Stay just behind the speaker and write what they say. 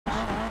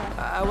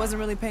I wasn't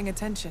really paying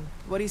attention.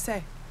 What'd he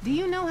say? Do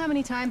you know how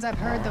many times I've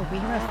heard the "we're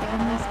a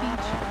family"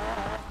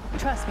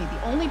 speech? Trust me,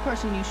 the only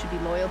person you should be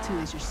loyal to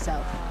is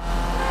yourself.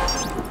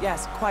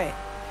 Yes, quiet.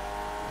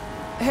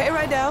 Hey,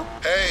 Rydell.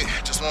 Hey,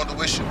 just wanted to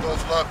wish you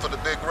both luck for the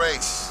big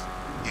race.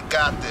 You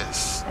got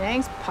this.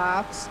 Thanks,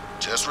 Pops.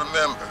 Just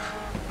remember,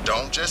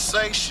 don't just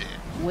say shit.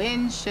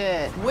 Win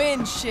shit.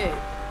 Win shit.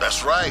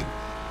 That's right.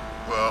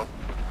 Well,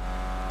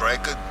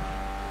 Breaker,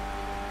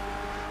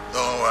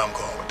 don't know where I'm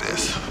going with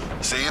this.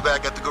 See you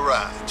back at the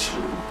garage.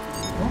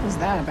 What was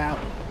that about?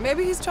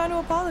 Maybe he's trying to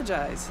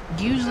apologize.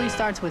 Usually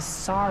starts with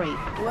sorry.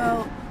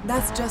 Well,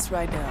 that's just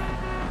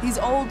Rydell. He's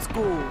old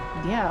school.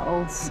 Yeah,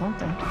 old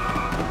something.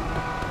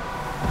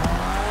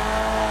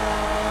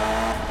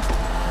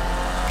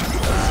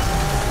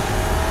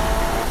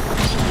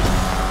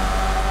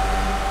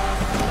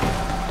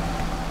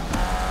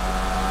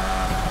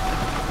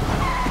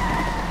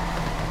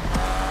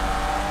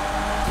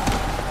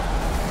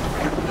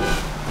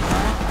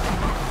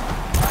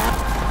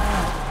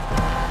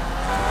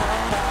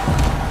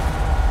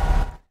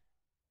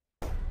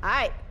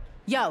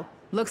 Yo,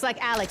 looks like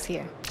Alex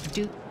here.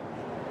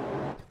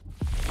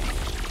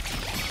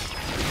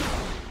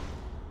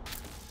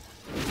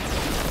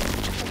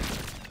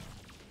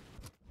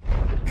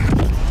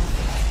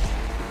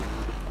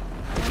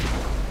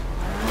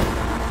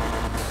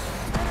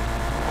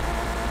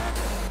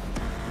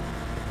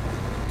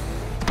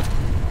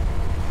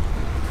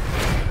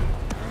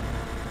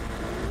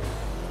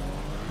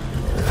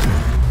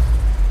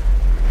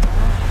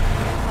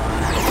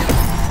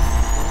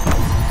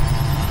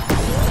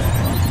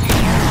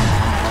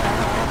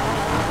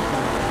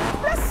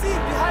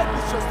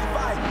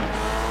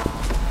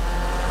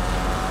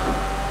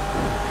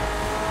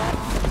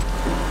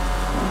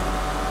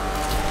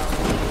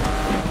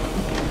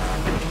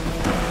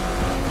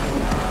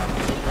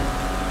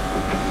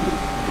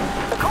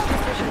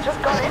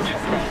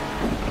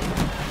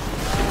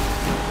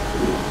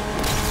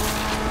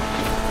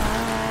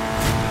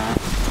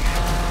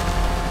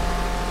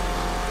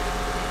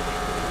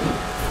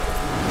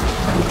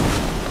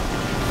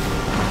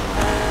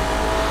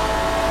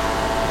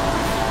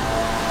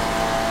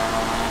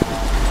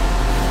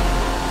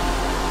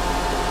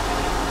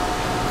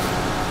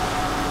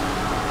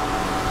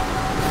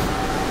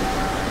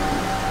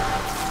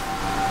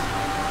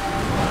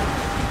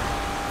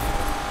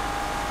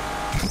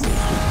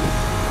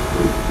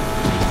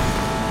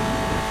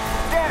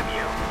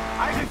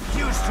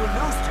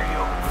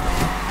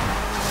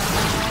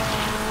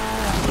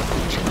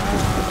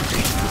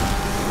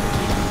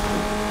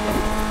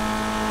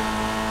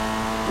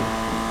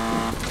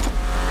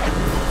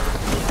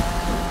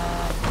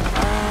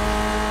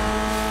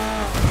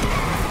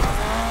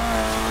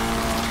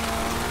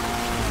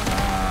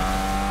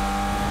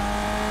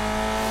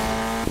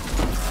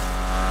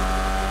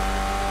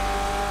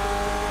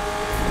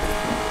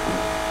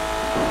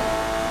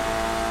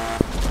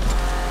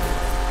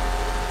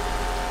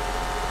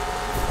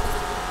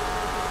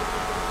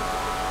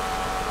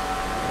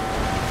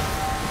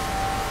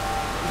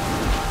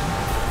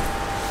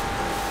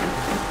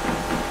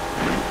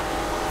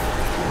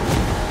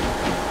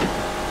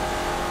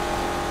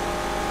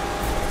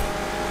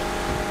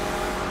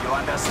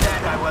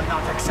 Understand, I will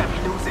not accept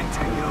losing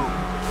to you.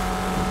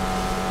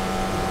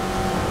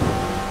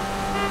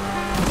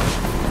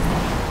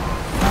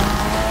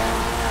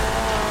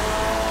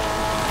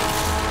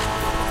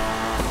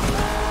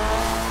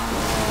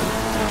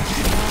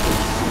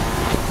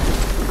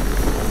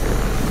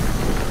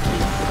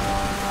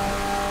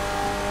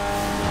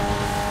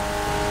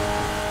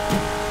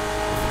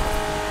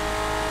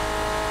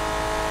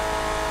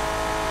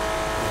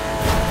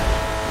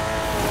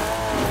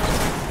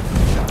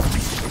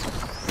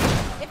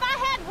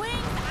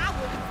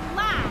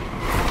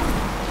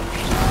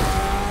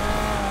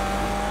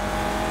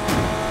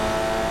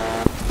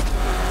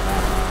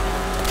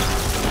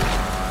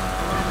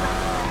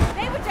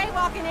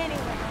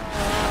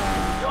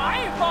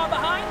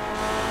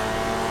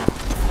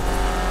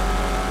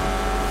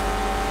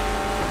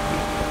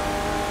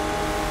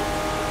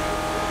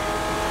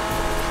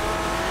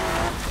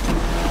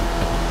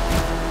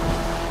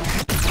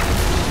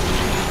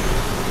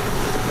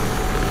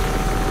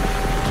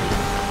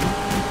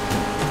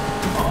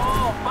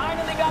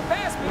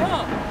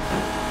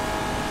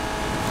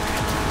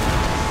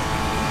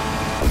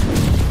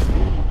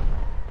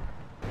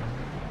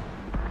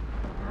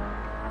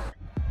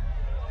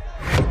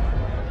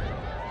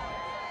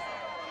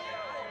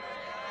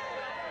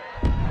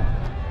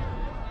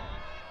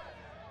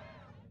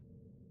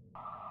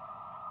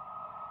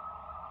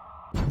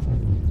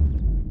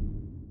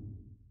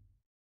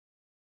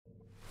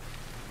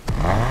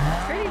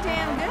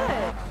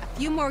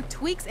 Few more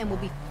tweaks and we'll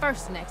be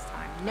first next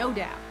time, no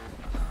doubt.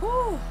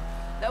 Whew,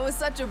 that was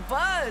such a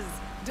buzz.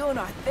 Doing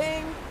our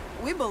thing.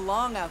 We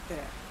belong out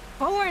there.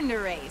 Born to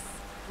race.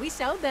 We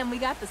showed them we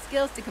got the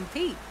skills to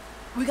compete.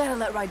 We gotta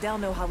let Rydell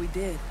know how we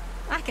did.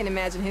 I can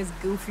imagine his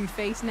goofy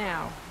face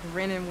now,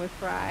 grinning with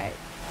pride.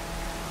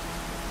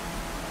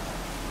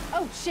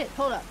 Oh shit,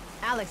 hold up.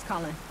 Alex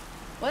calling.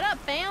 What up,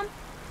 fam?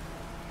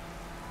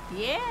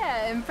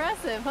 Yeah,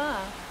 impressive,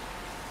 huh?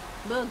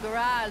 Little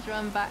garage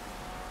run by...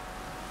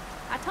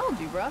 I told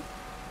you, bro.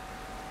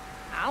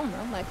 I don't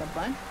know, like a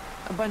bunch.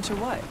 A bunch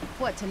of what?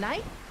 What,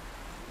 tonight?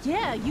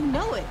 Yeah, you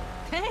know it.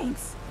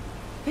 Thanks.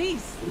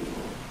 Peace.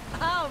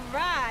 All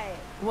right.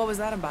 What was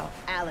that about?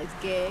 Alex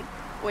gig.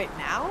 Wait,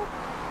 now?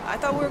 I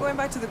thought we were going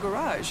back to the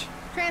garage.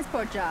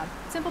 Transport job.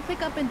 Simple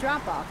pickup and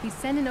drop off. He's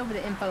sending over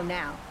the info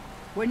now.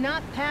 We're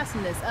not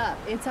passing this up.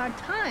 It's our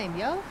time,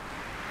 yo.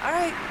 All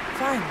right,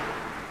 fine.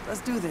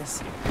 Let's do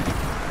this.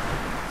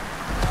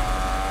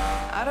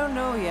 I don't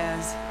know,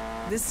 Yaz.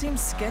 This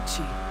seems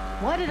sketchy.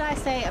 What did I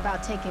say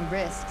about taking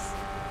risks?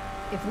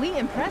 If we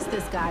impress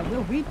this guy,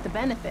 we'll reap the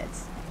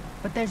benefits.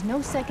 But there's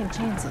no second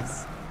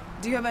chances.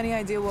 Do you have any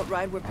idea what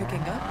ride we're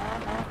picking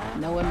up?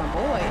 Knowing my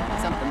boy,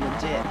 something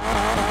legit.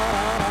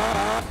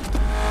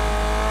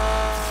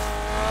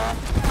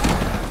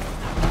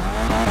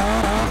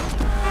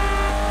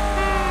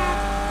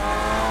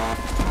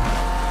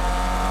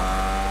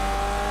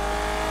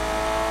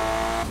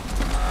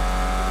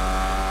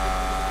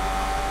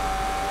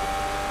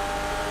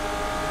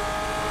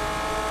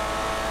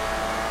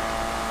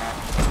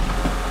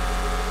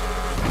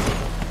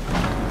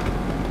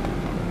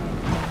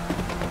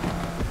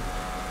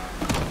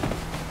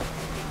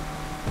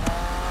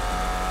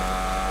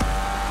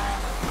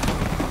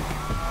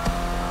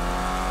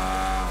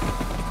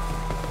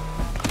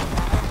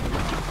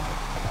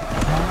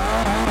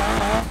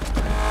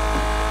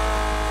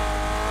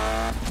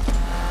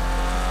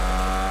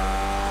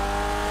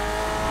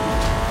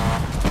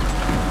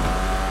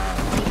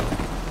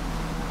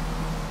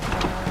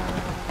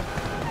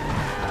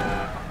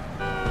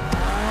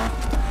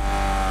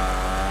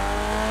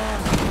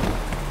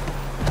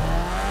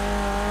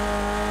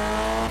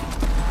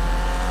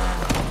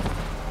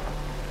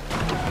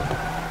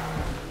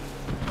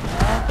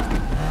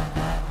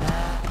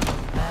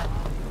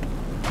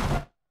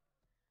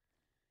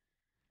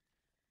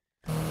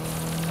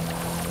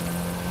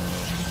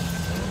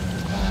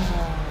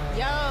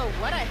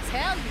 What'd I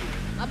tell you?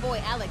 My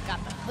boy Alec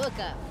got the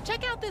hookup.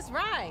 Check out this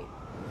ride.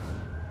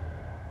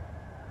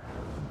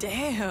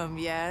 Damn,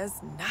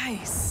 Yaz,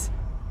 nice.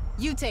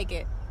 You take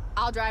it.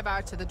 I'll drive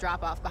ours to the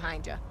drop-off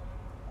behind you.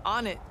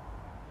 On it.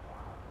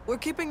 We're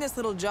keeping this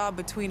little job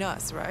between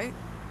us, right?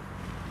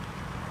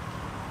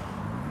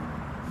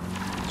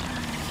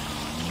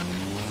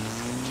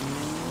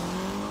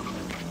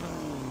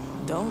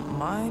 Don't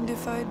mind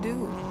if I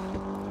do.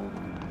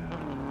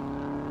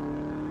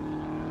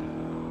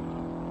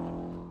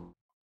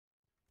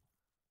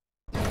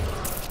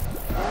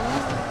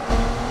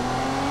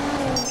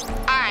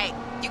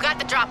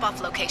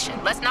 Drop-off location.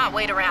 Let's not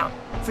wait around.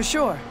 For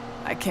sure.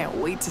 I can't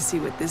wait to see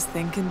what this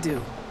thing can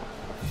do.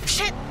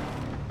 Shit!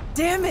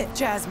 Damn it,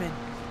 Jasmine.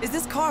 Is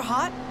this car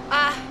hot?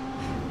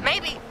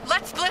 Maybe.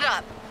 Let's split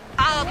up.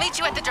 I'll meet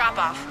you at the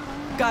drop-off.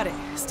 Got it.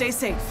 Stay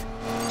safe.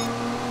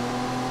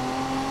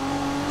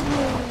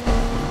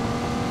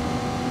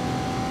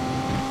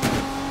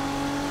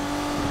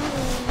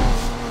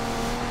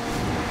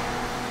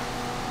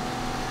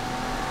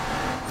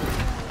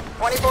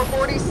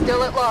 .2440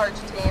 still at large,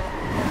 team.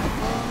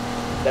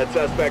 That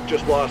suspect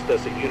just lost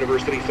us at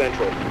University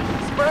Central.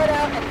 Spread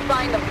out and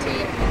find them,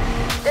 team.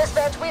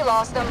 Dispatch, we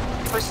lost them.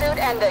 Pursuit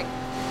ending.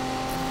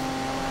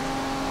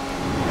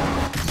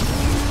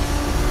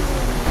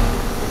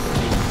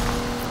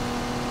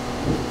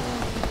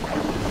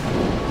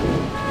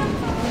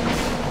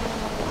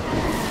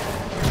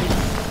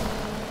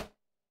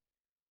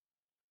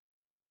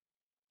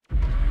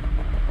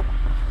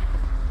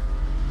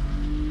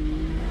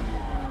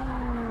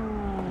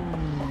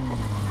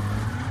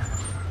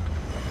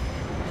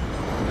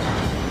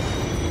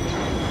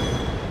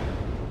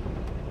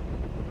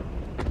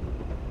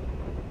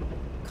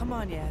 Come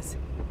on, Yaz.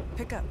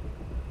 Pick up.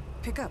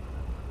 Pick up.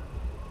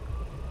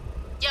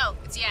 Yo,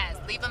 it's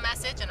Yaz. Leave a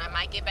message and I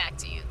might get back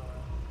to you.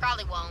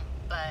 Probably won't,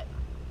 but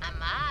I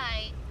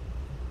might.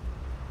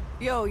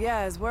 Yo,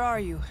 Yaz, where are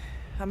you?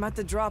 I'm at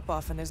the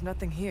drop-off and there's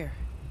nothing here.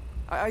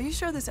 Are you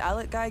sure this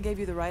Alec guy gave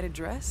you the right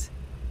address?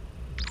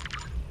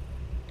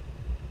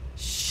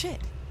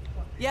 Shit.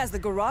 Yaz, the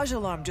garage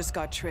alarm just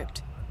got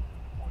tripped.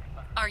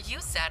 Are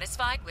you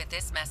satisfied with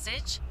this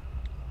message?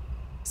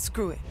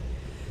 Screw it.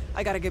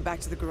 I gotta get back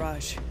to the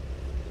garage.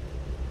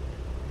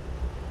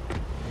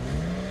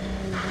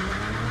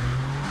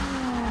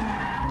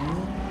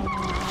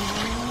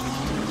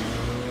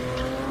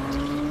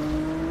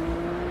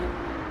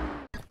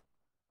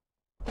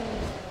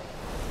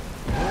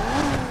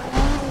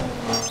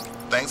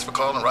 Thanks for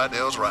calling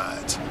Rydell's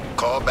Rides.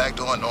 Call back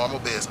during normal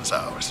business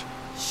hours.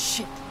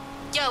 Shit.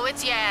 Yo,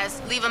 it's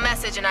Yaz. Leave a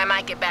message and I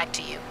might get back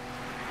to you.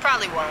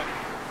 Probably won't,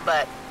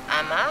 but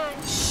I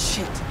might.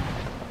 Shit.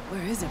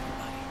 Where is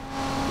everybody?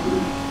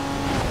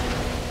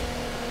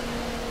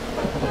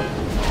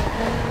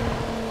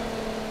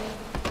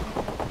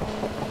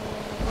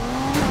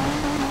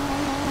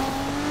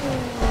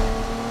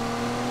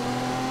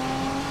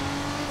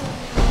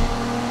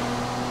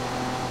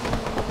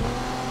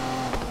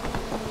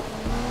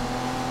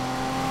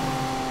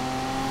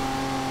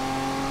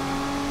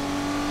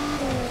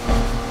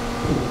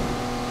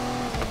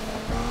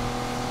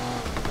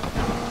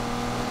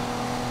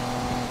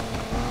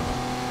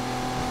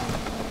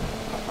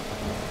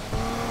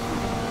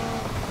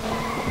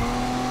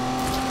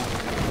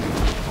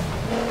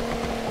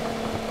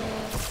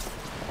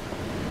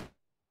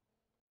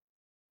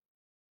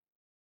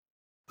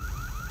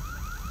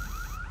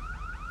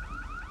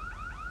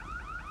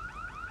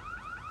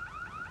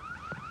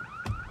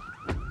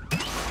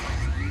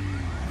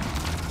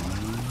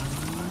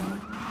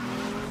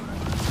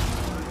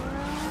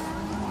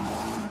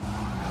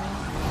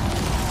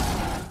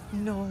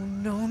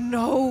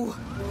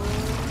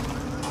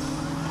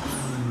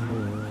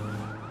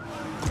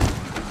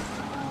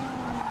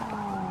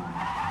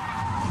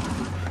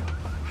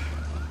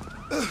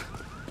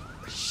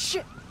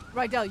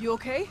 Rydell, you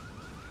okay?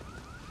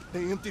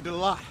 They emptied the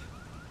lot.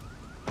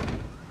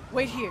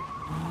 Wait here.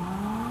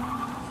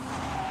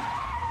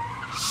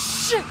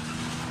 Shit!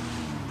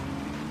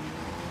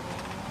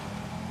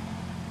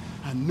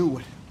 I knew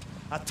it.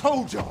 I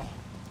told y'all.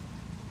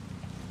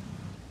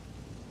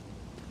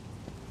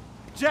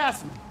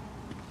 Jasmine,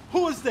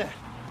 who is that?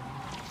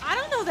 I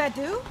don't know that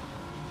dude.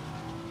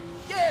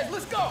 Yes,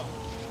 let's go.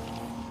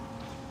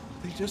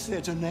 They just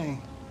said your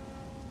name.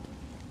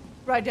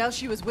 Rydell,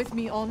 she was with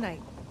me all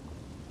night.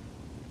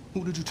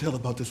 Who did you tell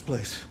about this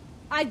place?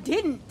 I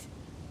didn't.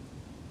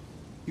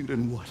 You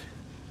didn't what?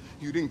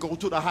 You didn't go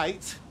to the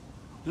Heights?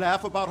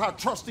 Laugh about how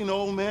trusting the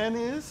old man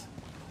is?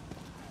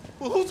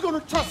 Well, who's gonna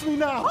trust me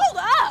now? Hold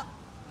up!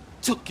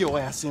 Took your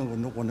ass in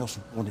when no one else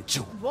wanted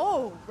you.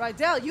 Whoa,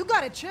 Rydell, you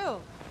gotta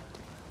chill.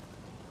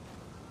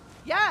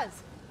 Yaz,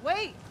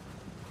 wait.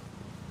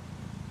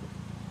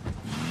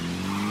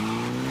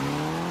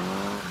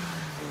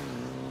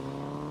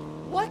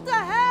 What the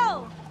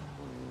hell?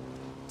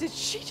 Did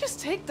she just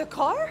take the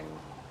car?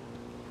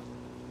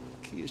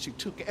 Kid, she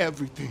took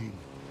everything.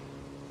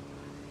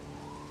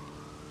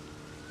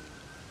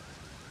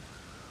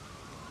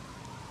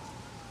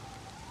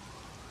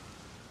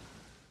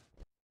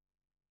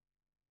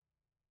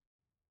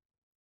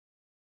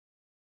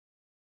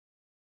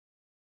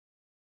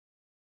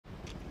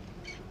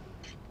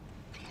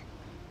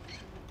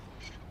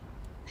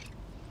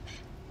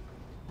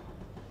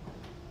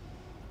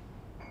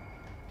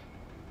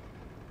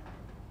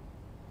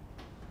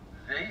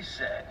 They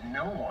said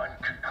no one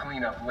could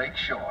clean up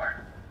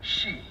Lakeshore.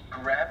 She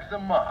grabbed the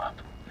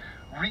mop.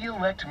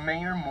 Re-elect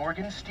Mayor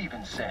Morgan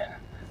Stevenson,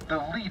 the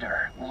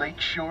leader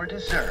Lakeshore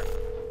deserved.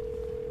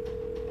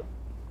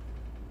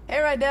 Hey,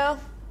 Rydell.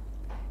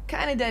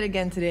 Kinda dead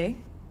again today.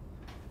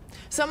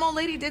 Some old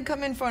lady did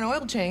come in for an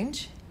oil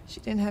change. She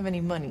didn't have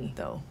any money,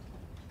 though.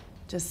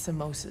 Just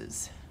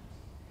samosas.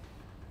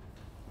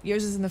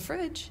 Yours is in the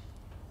fridge.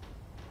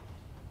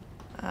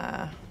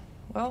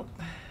 Well,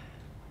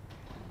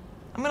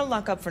 I'm gonna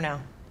lock up for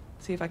now.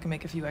 See if I can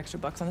make a few extra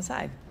bucks on the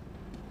side.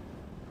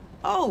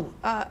 Oh,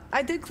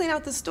 I did clean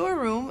out the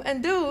storeroom,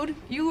 and dude,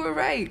 you were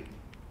right.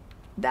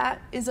 That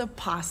is a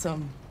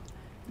possum,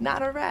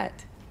 not a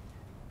rat.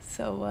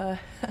 So,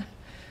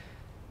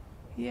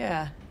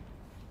 yeah.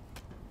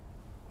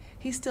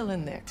 He's still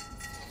in there.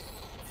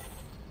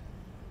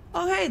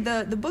 Oh, hey,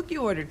 the book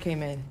you ordered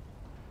came in.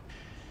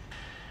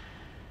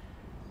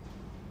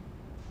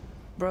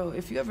 Bro,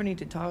 if you ever need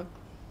to talk,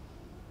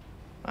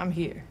 I'm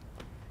here.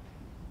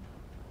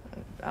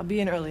 I'll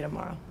be in early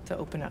tomorrow to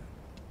open up.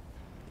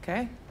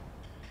 Okay?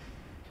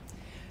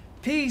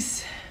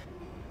 Peace.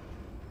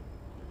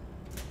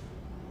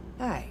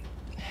 All right.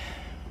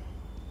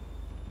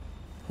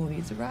 Who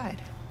needs a ride?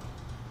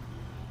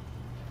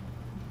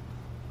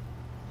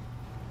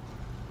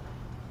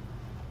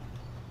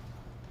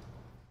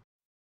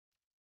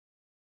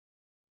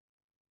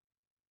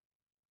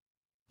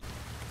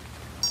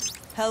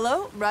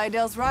 Hello,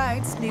 Rydell's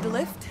Rides. Need a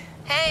lift?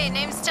 Hey,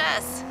 name's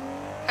Tess.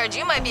 Heard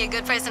you might be a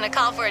good person to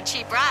call for a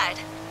cheap ride.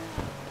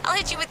 I'll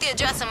hit you with the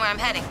address and where I'm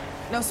heading.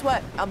 No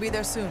sweat. I'll be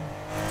there soon.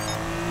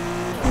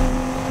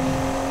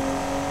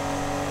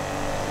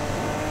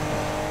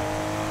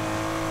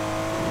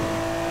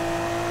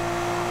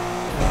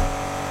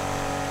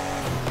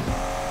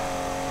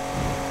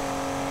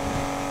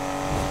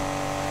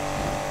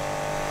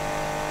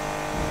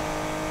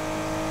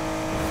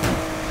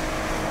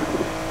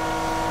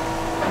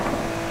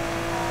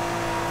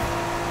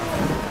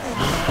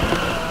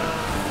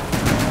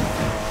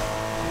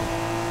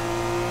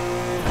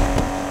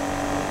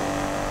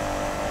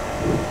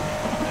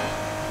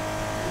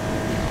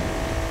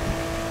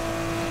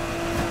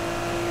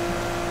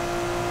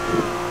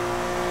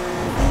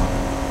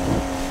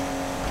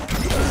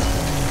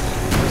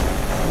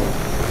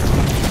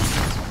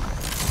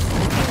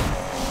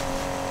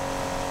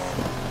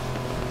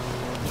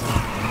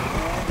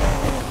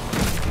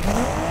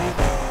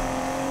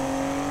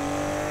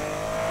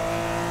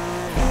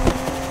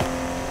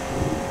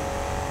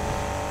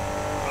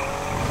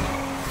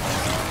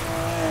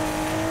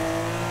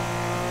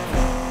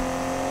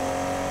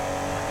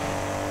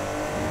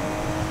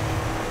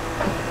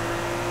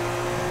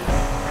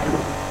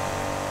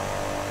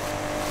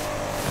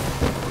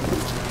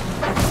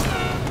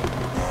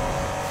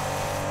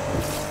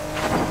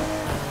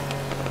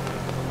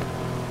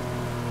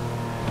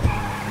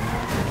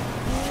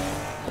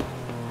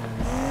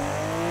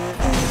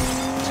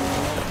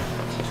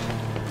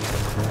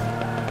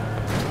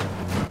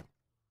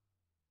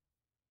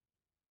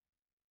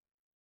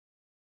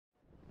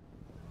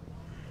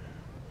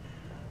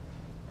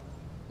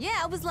 Yeah,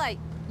 I was like,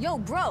 yo,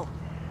 bro.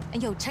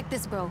 And yo, check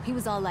this, bro. He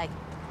was all like,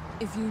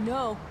 if you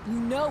know,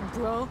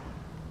 bro.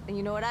 And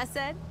you know what I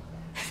said?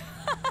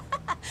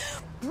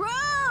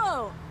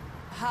 Bro!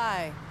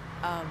 Hi.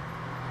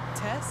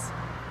 Tess?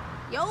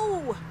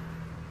 Yo!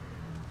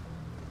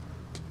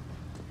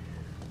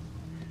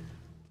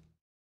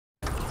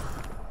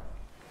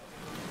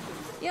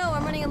 Yo,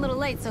 I'm running a little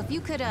late, so if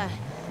you could,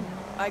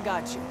 I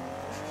got you.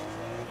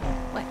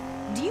 what?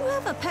 Do you have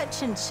have a pet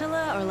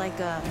chinchilla or like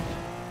a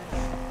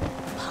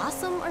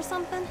possum or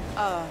something?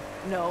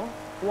 No.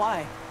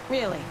 Why?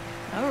 Really?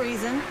 No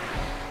reason.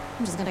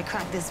 I'm just gonna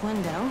crack this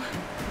window.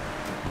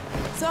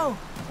 So,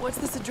 what's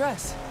this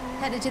address?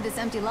 Headed to this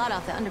empty lot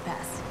off the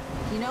underpass.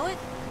 You know it?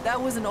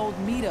 That was an old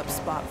meetup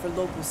spot for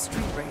local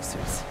street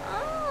racers.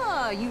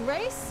 Oh, you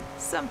race?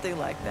 Something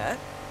like that.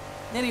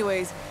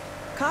 Anyways,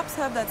 cops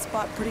have that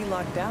spot pretty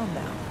locked down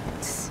now.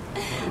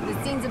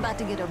 The scene's about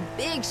to get a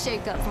big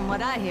shakeup from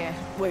what I hear.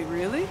 Wait,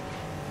 really?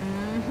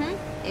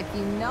 Mm-hmm. If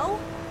you know,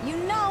 you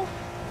know.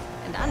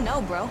 And I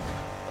know, bro.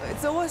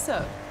 So what's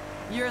up?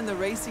 You're in the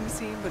racing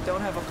scene but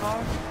don't have a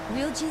car?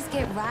 Real G's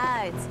get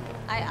rides.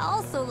 I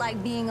also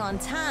like being on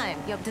time.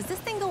 Yo, does this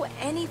thing go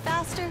any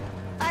faster?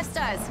 5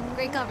 stars.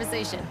 Great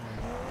conversation.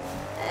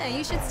 Eh,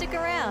 you should stick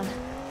around.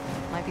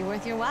 Might be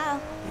worth your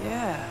while.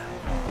 Yeah,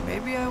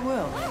 maybe I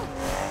will.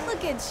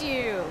 Look at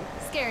you,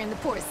 scaring the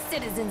poor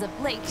citizens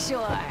of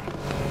Lakeshore.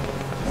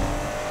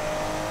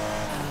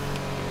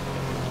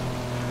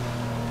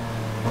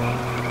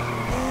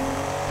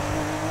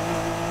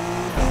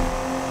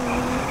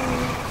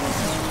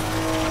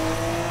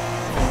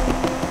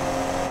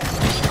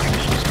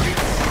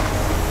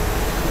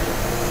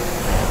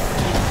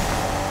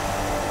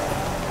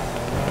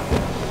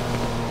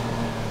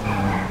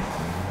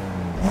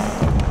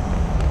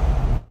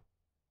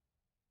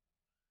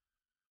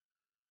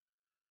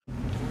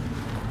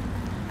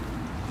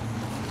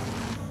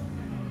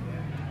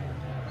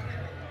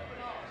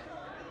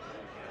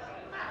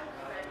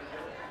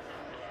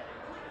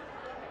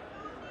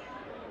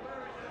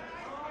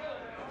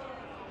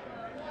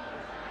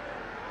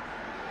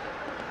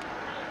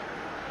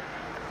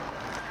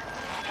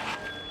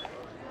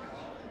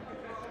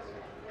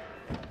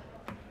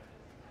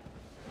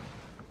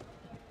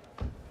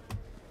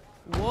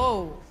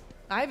 Whoa,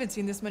 I haven't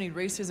seen this many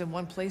racers in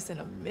one place in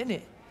a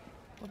minute.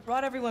 What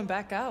brought everyone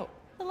back out?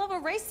 The love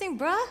of racing,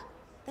 bruh.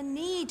 The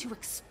need to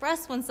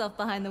express oneself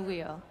behind the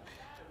wheel.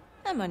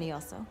 And money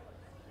also.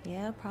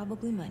 Yeah,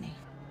 probably money.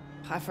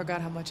 I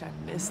forgot how much I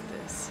missed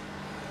this.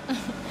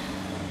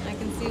 I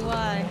can see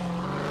why.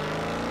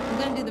 I'm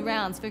gonna do the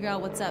rounds, figure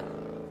out what's up.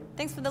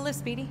 Thanks for the lift,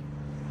 Speedy.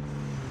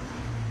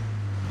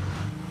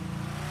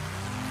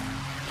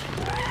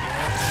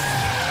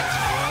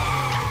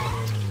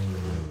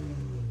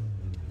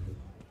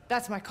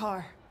 That's my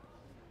car.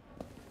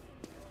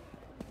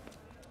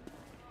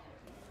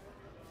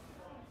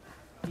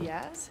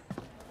 Yes?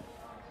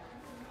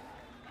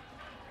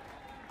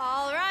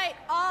 All right,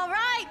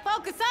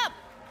 focus up.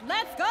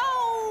 Let's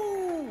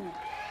go.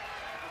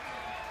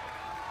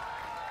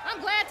 I'm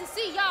glad to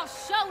see y'all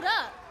showed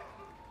up.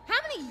 How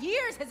many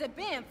years has it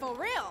been, for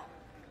real?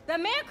 The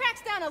man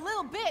cracks down a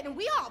little bit and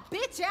we all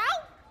bitch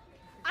out?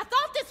 I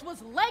thought this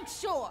was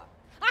Lakeshore.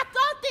 I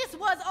thought this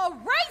was a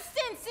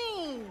racing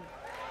scene.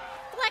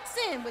 Flex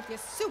in with your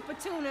super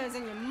tuners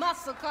and your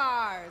muscle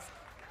cars.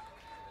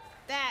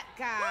 That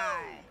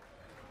guy.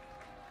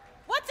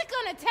 What's it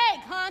gonna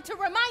take, huh, to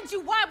remind you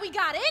why we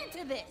got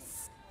into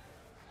this?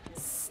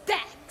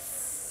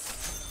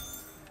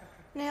 Stacks.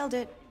 Nailed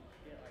it.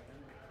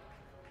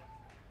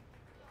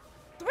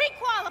 3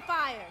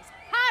 qualifiers,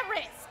 high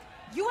risk.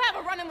 You have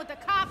a run-in with the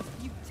cops,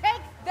 you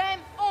take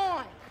them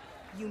on.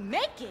 You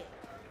make it,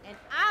 and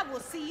I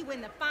will see you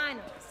in the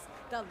finals.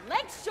 The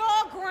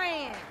Lakeshore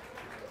Grand.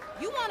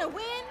 You wanna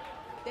win?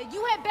 Then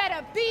you had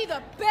better be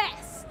the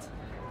best.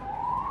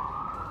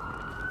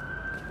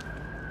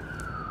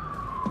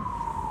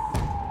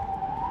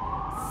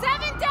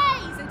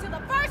 Until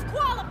the first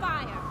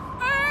qualifier.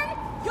 Earn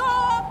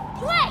your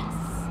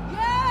place.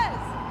 Yes.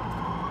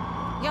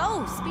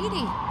 Yo,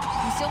 Speedy,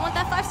 you still want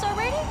that 5-star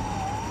rating?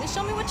 Then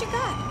show me what you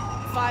got.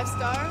 5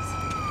 stars?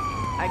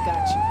 I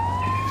got you.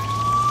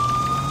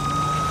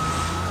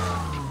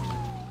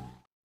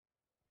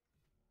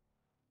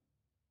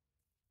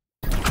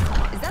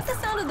 Is that the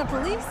sound of the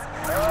police?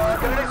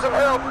 Gonna need some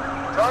help.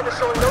 Driver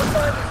showing no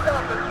signs of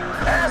stopping.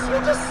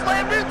 Asshole just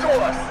slammed into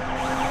us.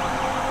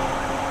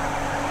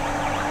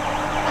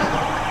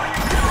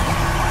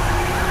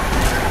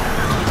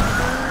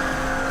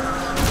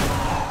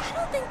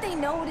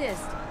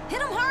 Noticed. Hit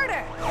him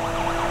harder.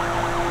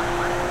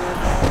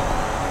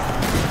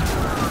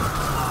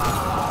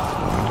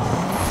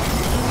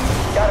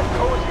 Got a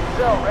cozy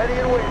cell ready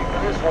and waiting for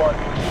this one.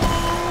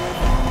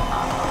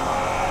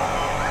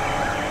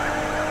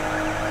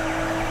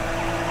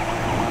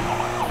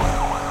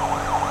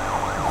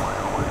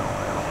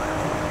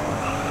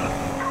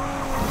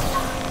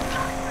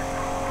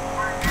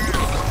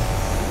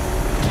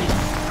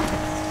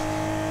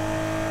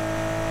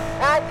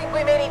 I think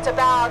we may need to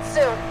bow out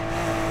soon.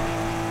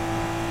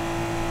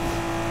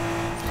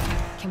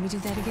 Can we do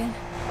that again?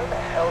 Where the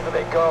hell did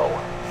they go?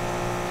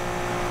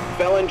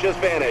 Felon just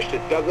vanished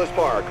at Douglas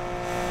Park.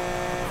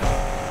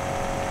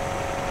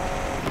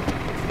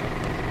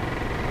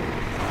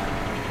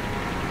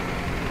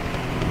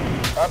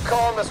 I'm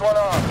calling this one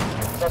off.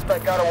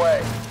 Suspect got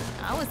away.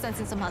 I was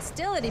sensing some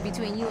hostility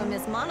between you and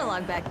Miss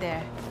Monologue back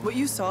there. What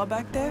you saw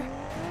back there?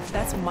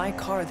 That's my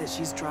car that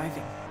she's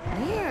driving.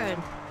 Weird.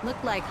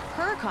 Looked like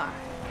her car.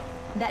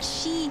 that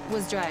she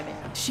was driving.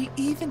 She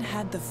even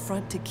had the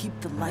front to keep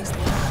the lights.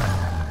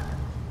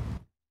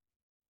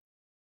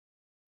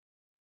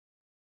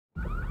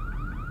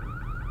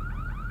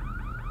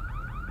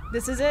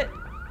 This is it.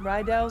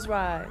 Rydell's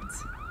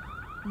Rides.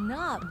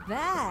 Not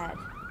bad.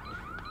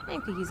 I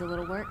could use a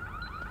little work.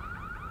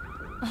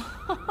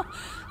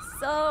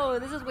 So,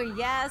 this is where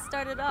Yaz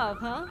started off,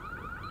 huh?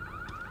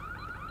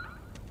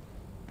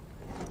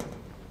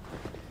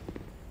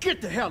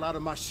 Get the hell out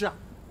of my shop.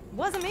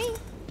 Wasn't me.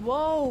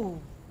 Whoa,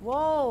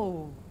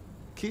 whoa.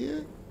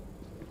 Kid,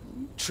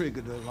 you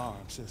triggered the alarm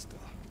system.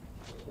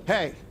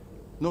 Hey,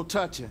 no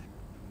touching.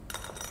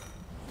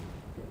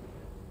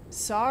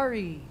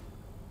 Sorry.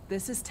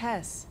 This is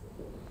Tess.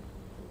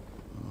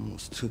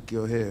 Almost took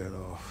your head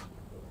off.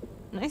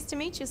 Nice to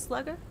meet you,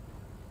 Slugger.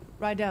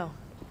 Rydell,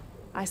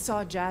 I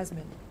saw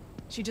Jasmine.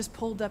 She just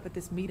pulled up at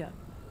this meetup.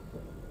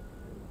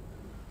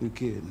 You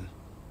kidding?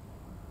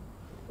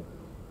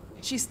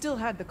 She still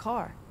had the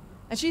car.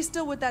 And she's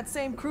still with that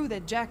same crew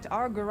that jacked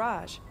our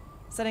garage,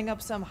 setting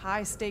up some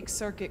high-stakes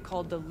circuit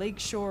called the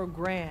Lakeshore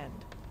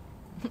Grand.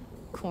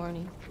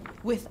 Corny.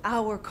 With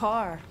our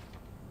car.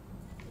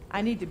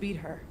 I need to beat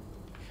her.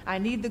 I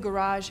need the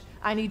garage.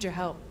 I need your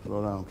help.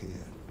 Slow down, kid.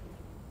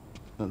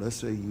 Now, let's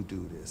say you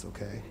do this,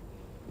 okay?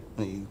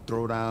 And you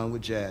throw down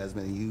with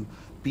Jasmine and you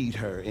beat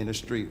her in a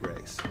street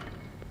race.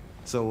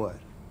 So what?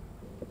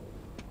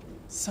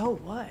 So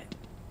what?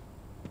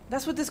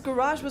 That's what this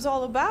garage was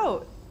all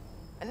about.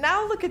 And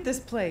now look at this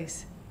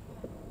place.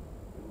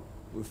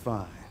 We're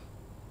fine.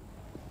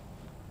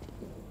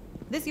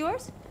 This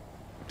yours?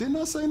 Didn't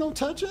I say no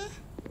touching?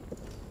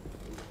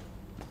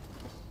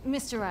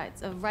 Mr.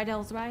 Rides, of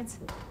Rydell's Rides.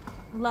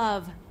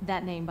 Love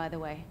that name, by the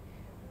way.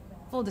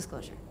 Full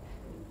disclosure.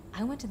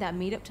 I went to that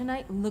meetup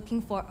tonight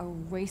looking for a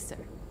racer.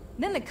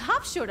 Then the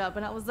cops showed up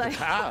and I was like...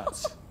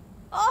 Cops?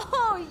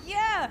 Oh,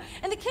 yeah!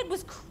 And the kid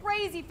was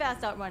crazy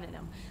fast outrunning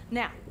him.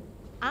 Now,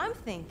 I'm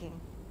thinking,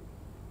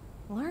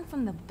 learn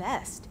from the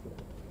best.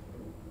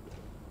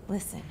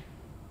 Listen,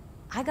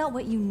 I got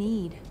what you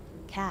need,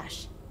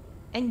 cash.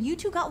 And you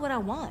two got what I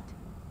want,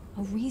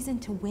 a reason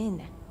to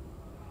win.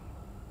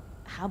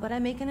 How about I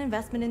make an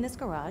investment in this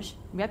garage,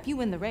 rep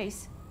you in the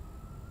race,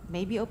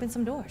 maybe open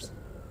some doors?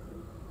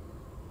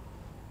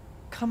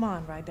 Come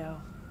on, Rydell.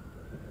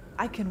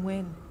 I can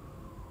win.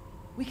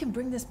 We can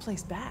bring this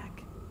place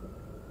back.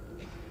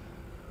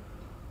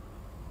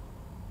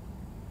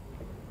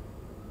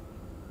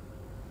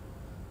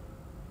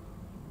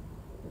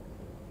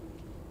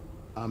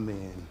 I'm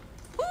in.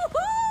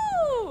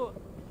 Woohoo!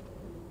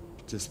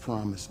 Just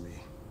promise me,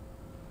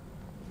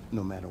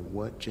 no matter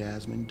what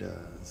Jasmine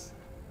does,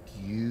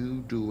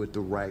 you do it the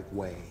right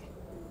way.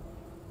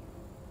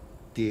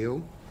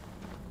 Deal?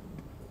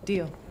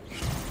 Deal.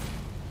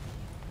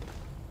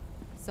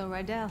 So,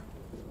 Rydell,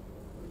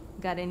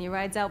 got any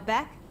rides out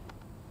back?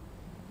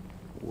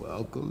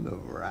 Welcome to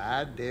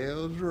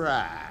Rydell's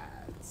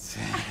Rides.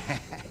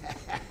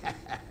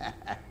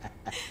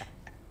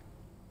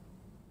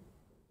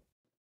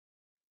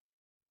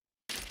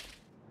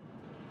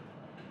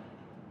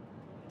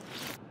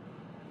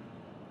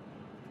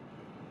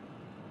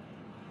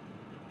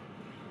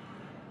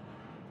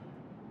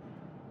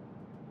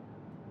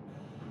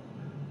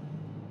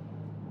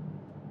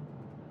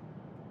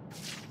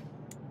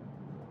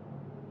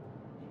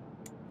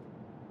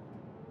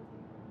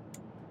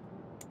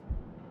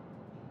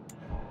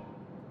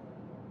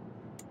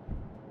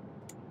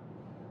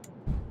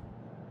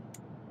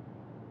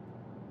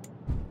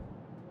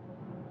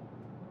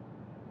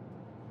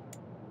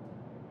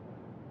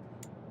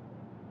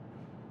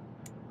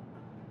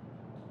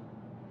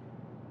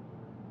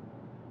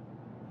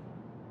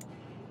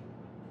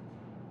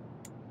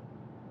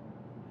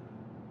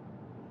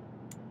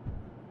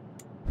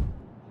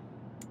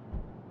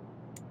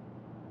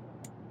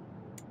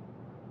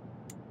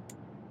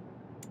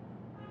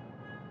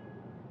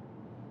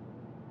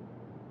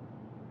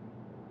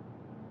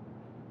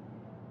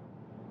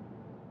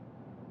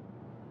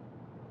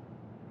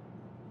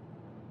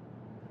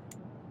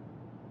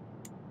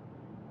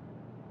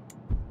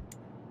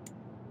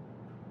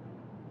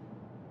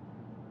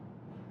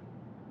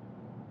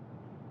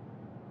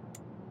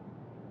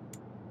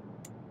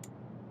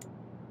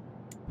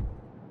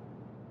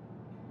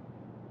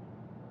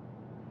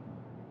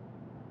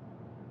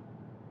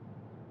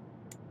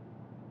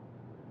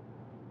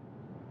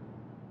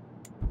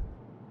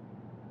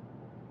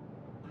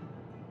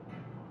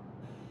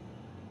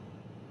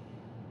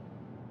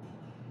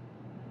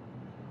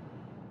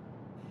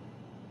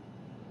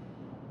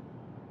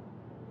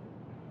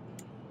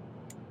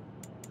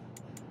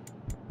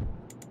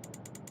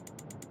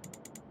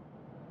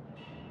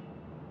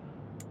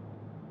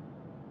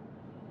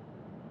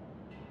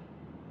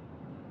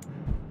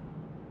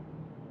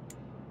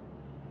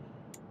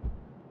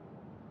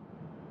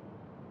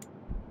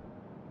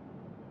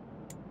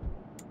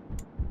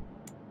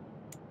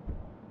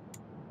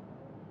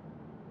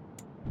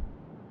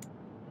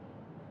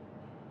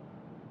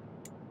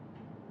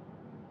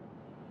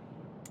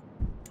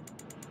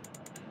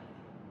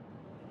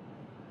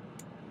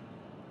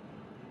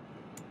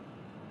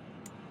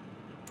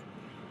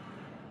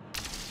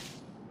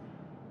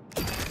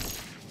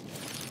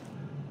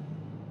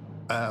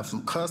 I have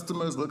some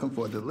customers looking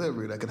for a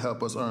delivery that could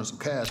help us earn some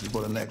cash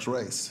before the next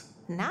race.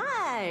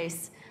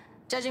 Nice.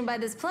 Judging by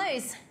this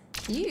place,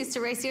 you used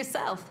to race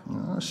yourself.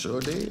 I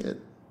sure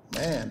did.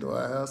 Man, do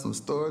I have some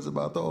stories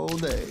about the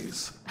old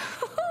days.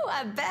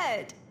 I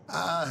bet.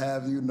 I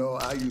have you know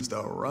I used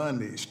to run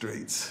these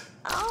streets.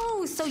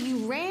 Oh, so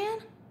you ran?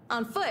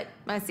 On foot,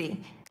 I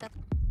see.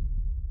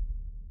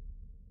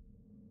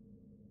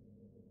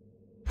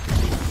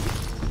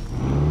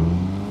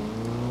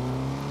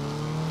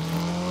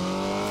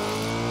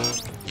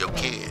 Yo,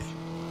 kid,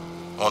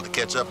 want to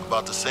catch up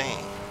about the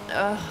scene?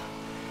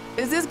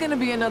 Is this gonna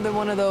be another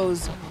one of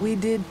those we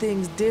did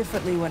things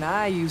differently when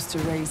I used to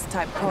race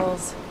type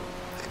calls?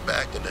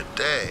 Back in the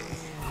day,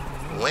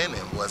 winning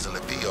wasn't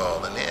the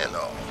be-all and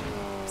end-all.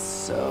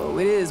 So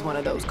it is one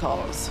of those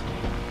calls.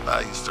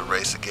 I used to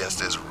race against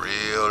this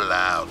real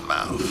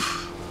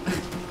loudmouth.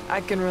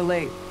 I can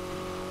relate.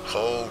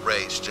 Whole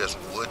race just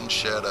wouldn't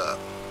shut up.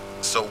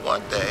 So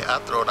one day, I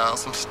throw down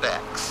some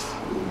stacks,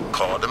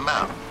 called him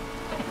out.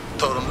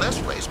 Told him, let's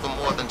race for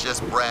more than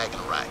just bragging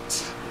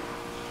rights.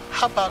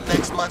 How about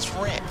next month's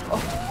rent?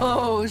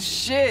 Oh,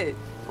 shit.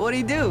 What'd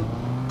he do?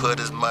 Put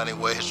his money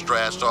where his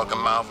trash-talking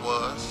mouth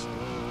was.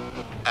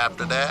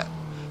 After that,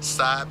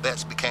 side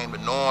bets became the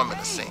norm in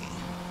the scene.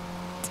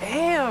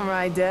 Damn,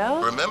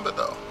 Rydell. Remember,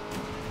 though,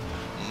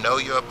 know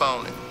your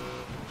opponent.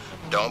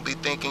 Don't be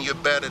thinking you're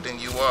better than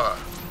you are.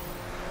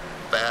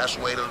 Fast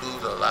way to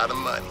lose a lot of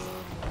money.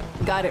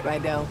 Got it,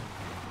 Rydell.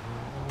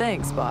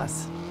 Thanks,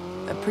 boss.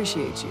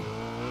 Appreciate you.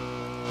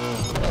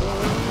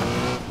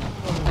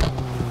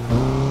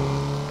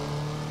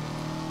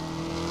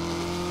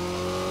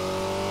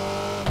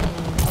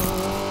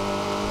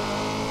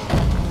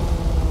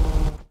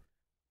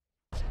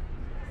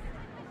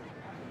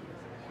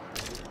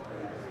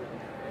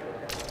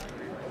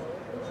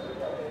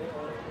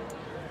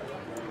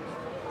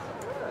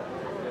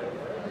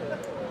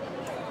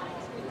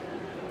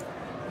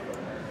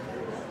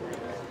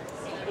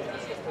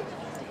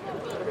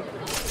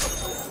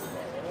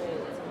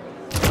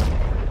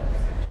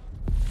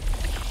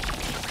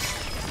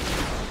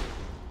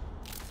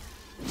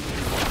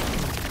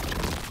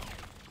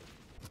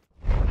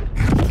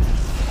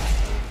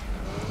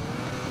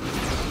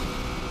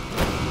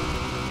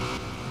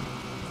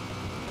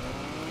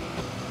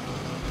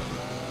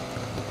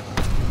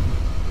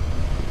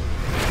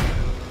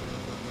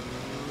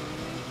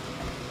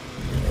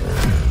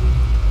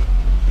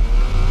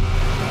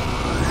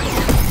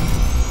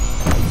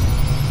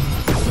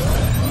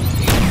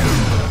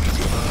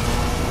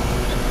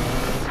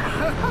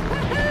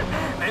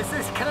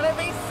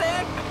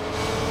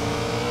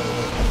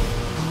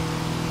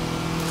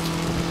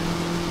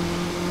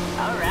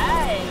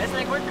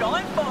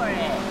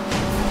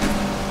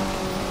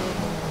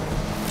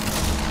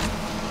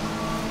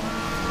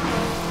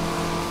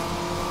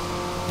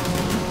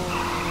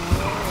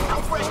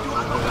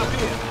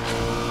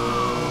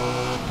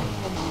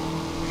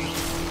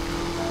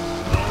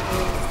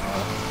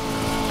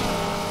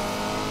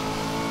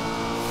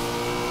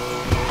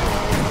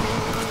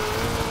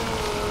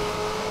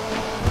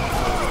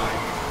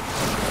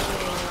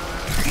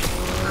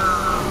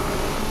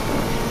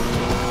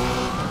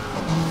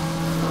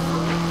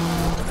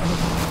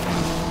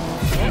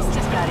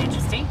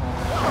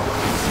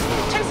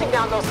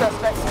 Those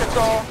suspects,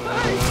 Control.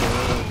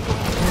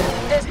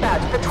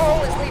 Dispatch,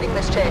 Patrol is leading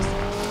this chase.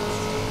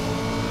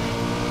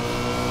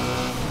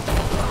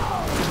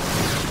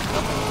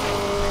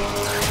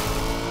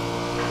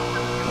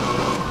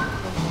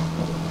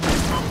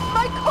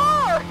 My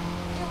car!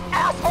 You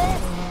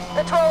assholes!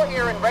 Patrol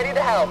here and ready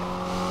to help.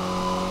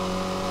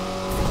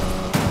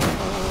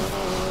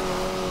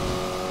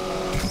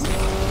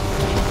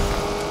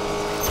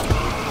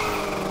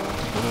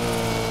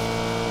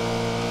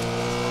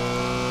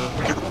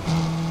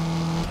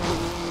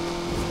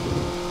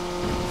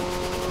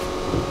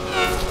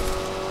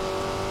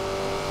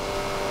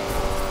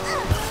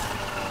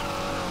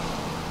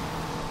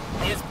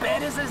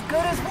 Is as good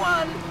as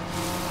one.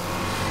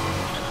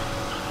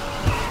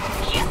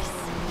 Yes.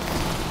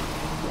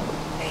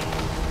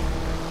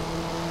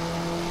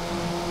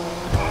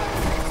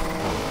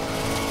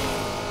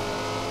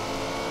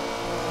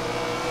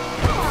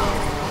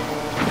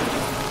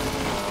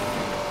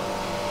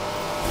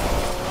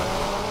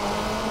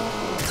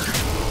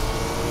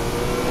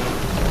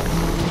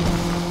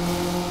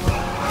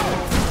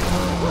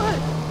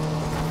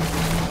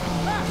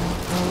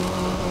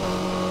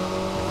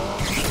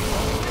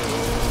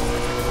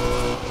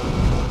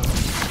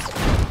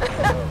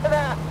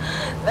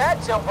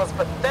 That jump was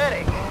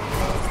pathetic.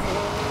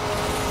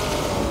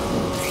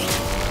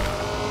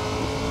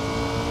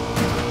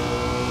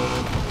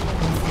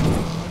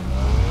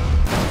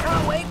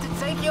 Can't wait to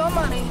take your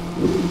money.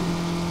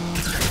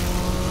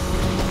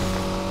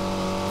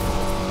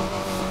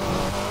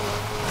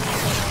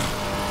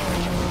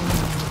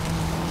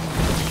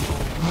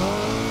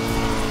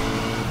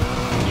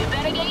 You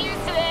better get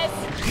used to this.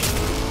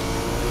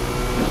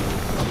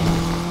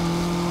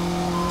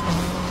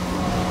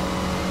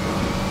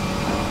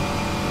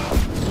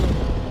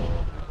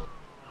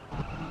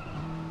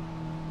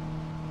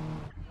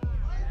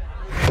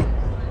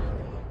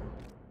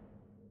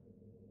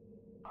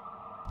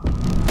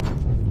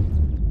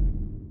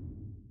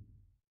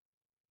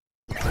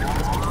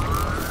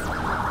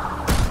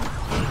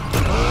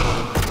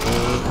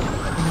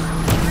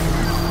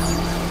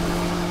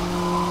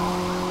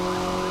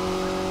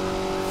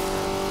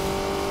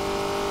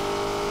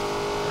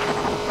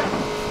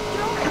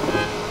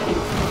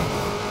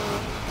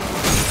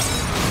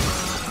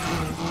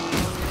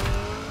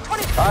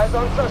 Eyes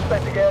on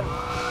suspect again.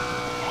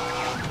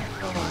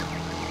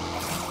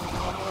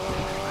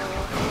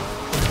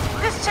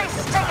 This chase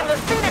is taking the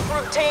scenic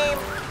route, team.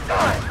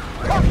 God,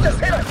 Puff just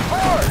hit us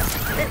hard.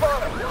 Keep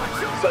on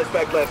him.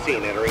 Suspect last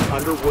seen entering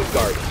Underwood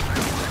Garden.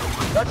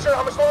 Not sure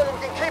how much longer we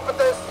can keep at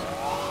this.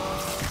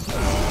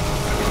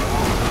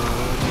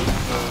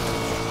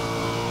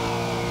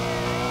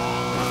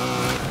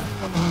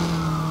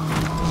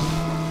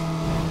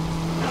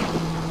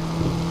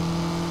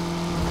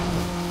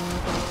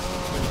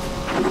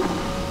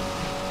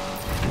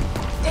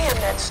 Damn,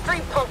 that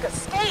street punk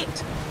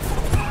escaped.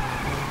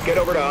 Get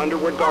over to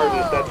Underwood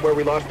Gardens. That's where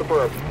we lost the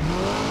perp.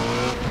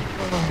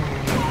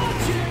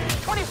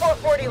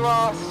 2440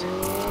 lost.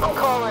 I'm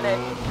calling it.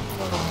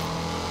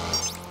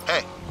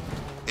 Hey,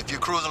 if you're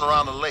cruising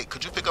around the lake,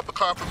 could you pick up a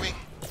car for me?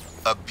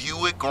 A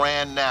Buick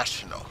Grand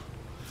National.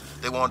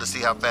 They wanted to see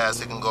how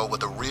fast it can go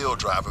with a real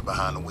driver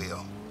behind the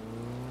wheel.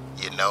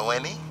 You know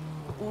any?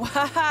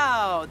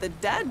 Wow, the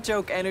dad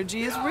joke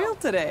energy is real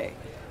today.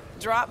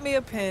 Drop me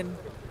a pin.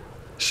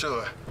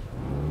 Sure.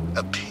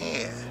 A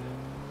pin.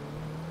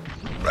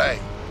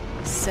 Right.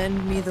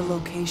 Send me the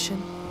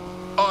location.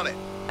 On it.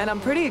 And I'm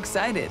pretty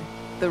excited.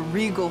 The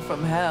Regal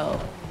from hell.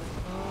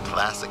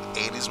 Classic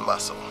 80s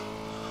muscle.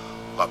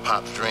 My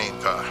pop's dream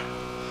car.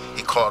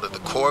 He called it the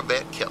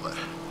Corvette Killer.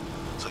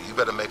 So you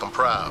better make him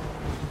proud.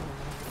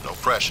 No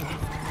pressure.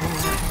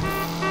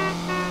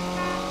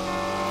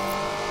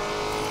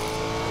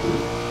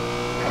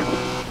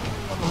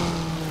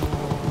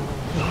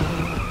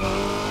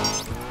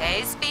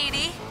 Hey,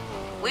 Speedy.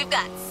 We've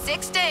got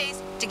 6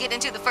 days to get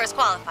into the first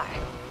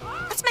qualifier.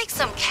 Let's make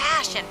some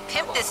cash and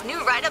pimp this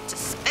new ride up to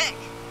spec.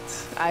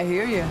 I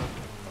hear you.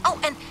 Oh,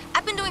 and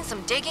I've been doing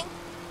some digging.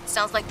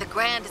 Sounds like the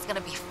Grand is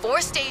gonna be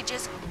 4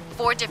 stages,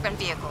 4 different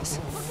vehicles.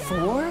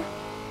 4?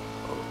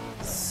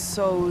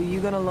 So you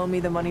gonna loan me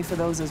the money for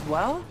those as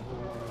well?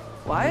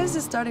 Why is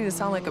this starting to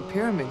sound like a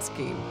pyramid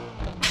scheme?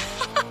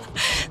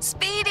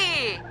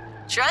 Speedy!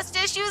 Trust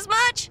issues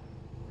much?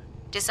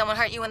 Did someone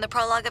hurt you in the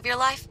prologue of your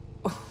life?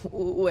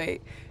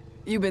 Wait,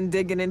 you been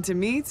digging into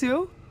me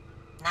too?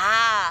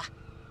 Nah,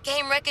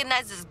 game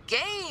recognizes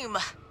game.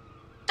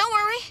 Don't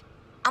worry,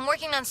 I'm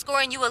working on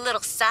scoring you a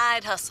little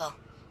side hustle.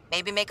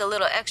 Maybe make a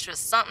little extra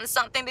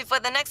something before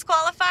the next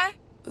qualifier?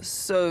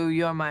 So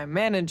you're my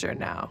manager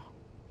now.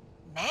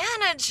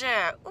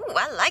 Manager? Ooh,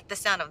 I like the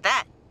sound of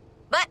that.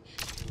 But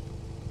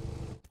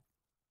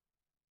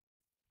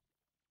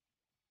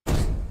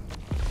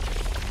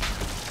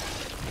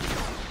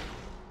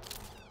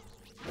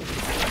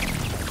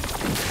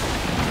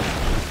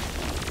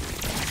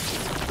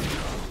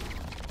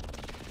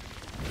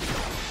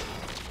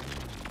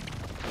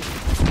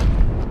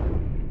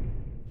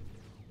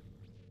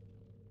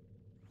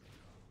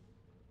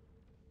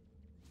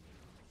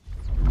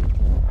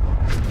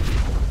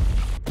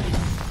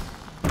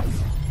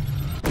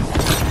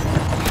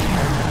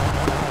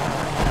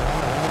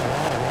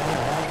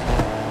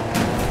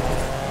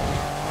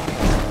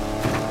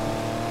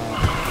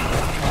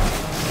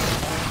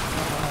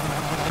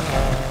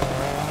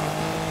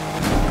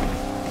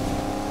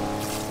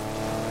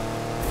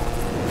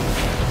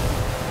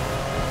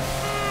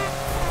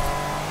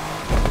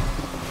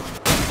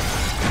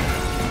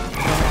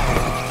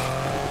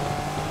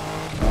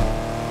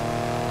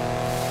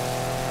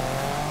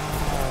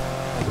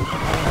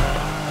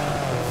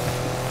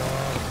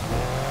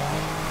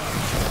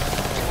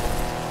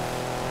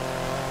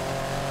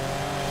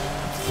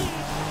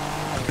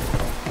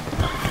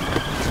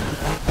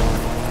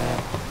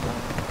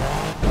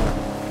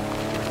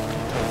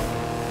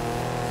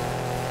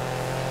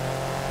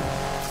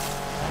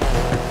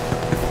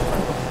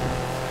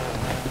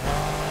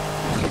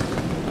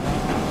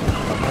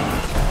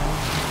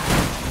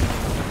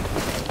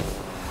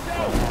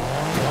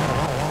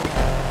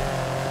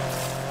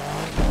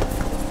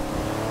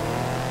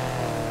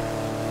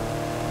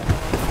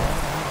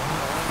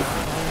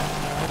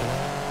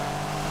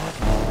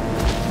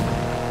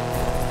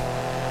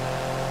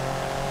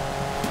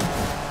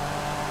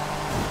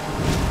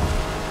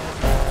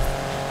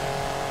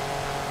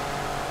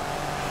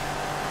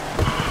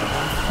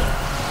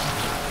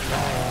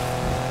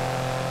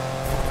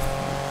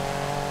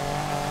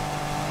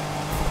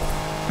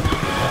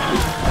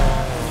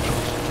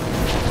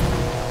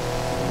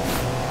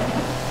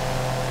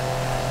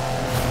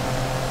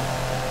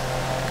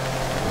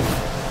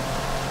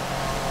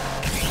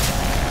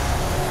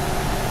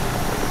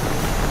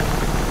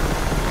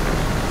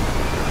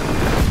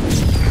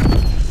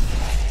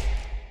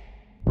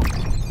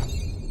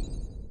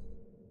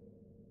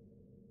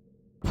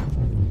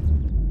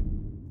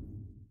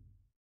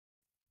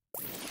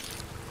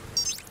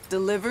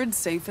Delivered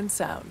safe and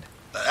sound.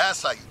 Now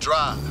that's how you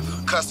drive.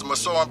 Customer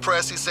so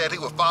impressed he said he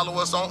would follow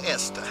us on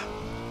Insta.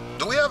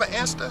 Do we have an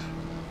Insta?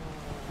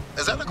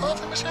 Is that a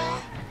coffee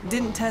machine?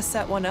 Didn't Tess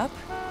set one up?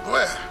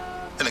 Where?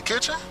 In the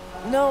kitchen?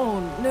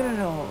 No.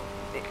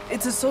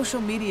 It's a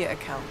social media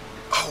account.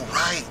 Oh,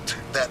 right.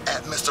 That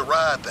at Mr.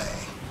 Ride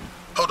thing.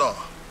 Hold on.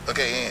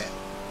 Okay, Ian.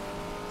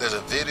 There's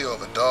a video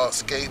of a dog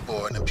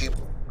skateboarding and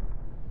people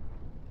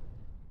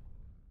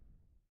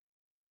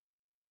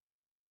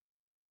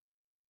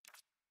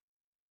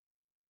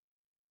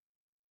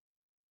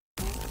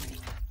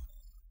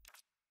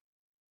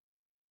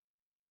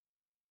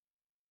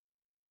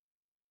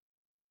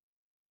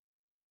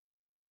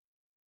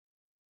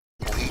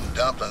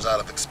dumplings out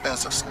of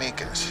expensive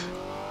sneakers.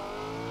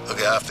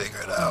 Okay, I'll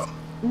figure it out.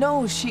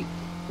 No,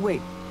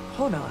 wait,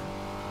 hold on.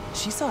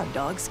 She saw a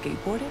dog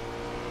skateboarding?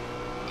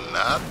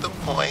 Not the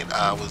point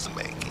I was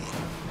making.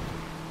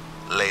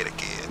 Later,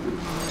 kid.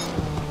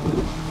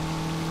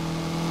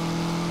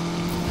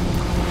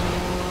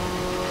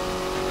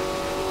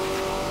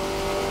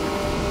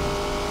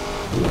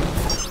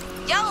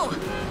 Yo,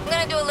 I'm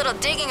gonna do a little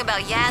digging about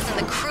Yaz and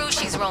the crew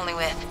she's rolling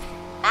with.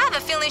 I have a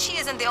feeling she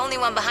isn't the only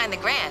one behind the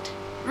grant.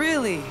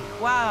 Really?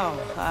 Wow.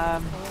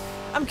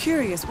 I'm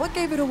curious, what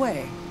gave it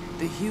away?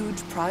 The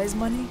huge prize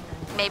money?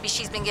 Maybe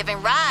she's been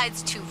giving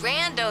rides to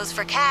randos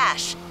for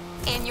cash.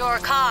 In your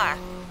car.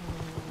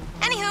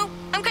 Anywho,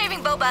 I'm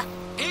craving boba.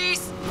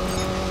 Peace!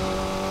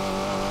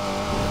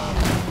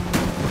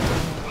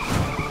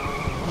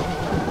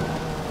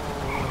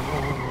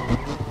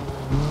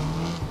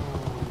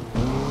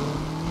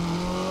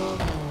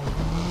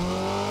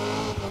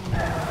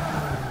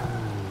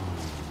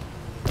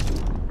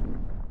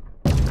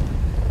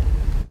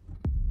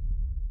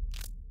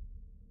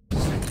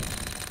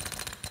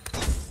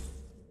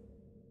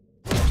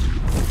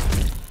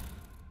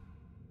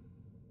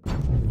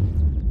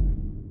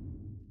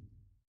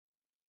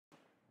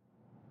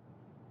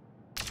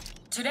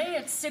 Today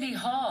at City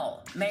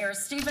Hall, Mayor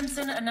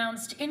Stevenson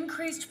announced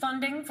increased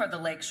funding for the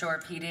Lakeshore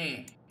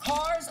PD.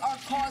 Cars are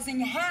causing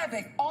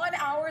havoc on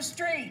our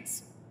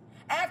streets.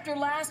 After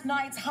last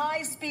night's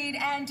high-speed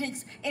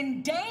antics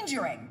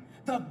endangering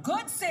the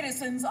good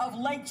citizens of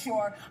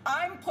Lakeshore,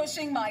 I'm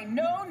pushing my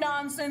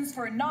no-nonsense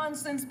for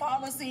nonsense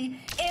policy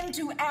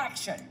into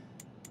action.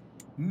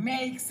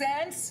 Make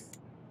sense?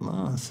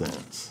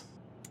 Nonsense.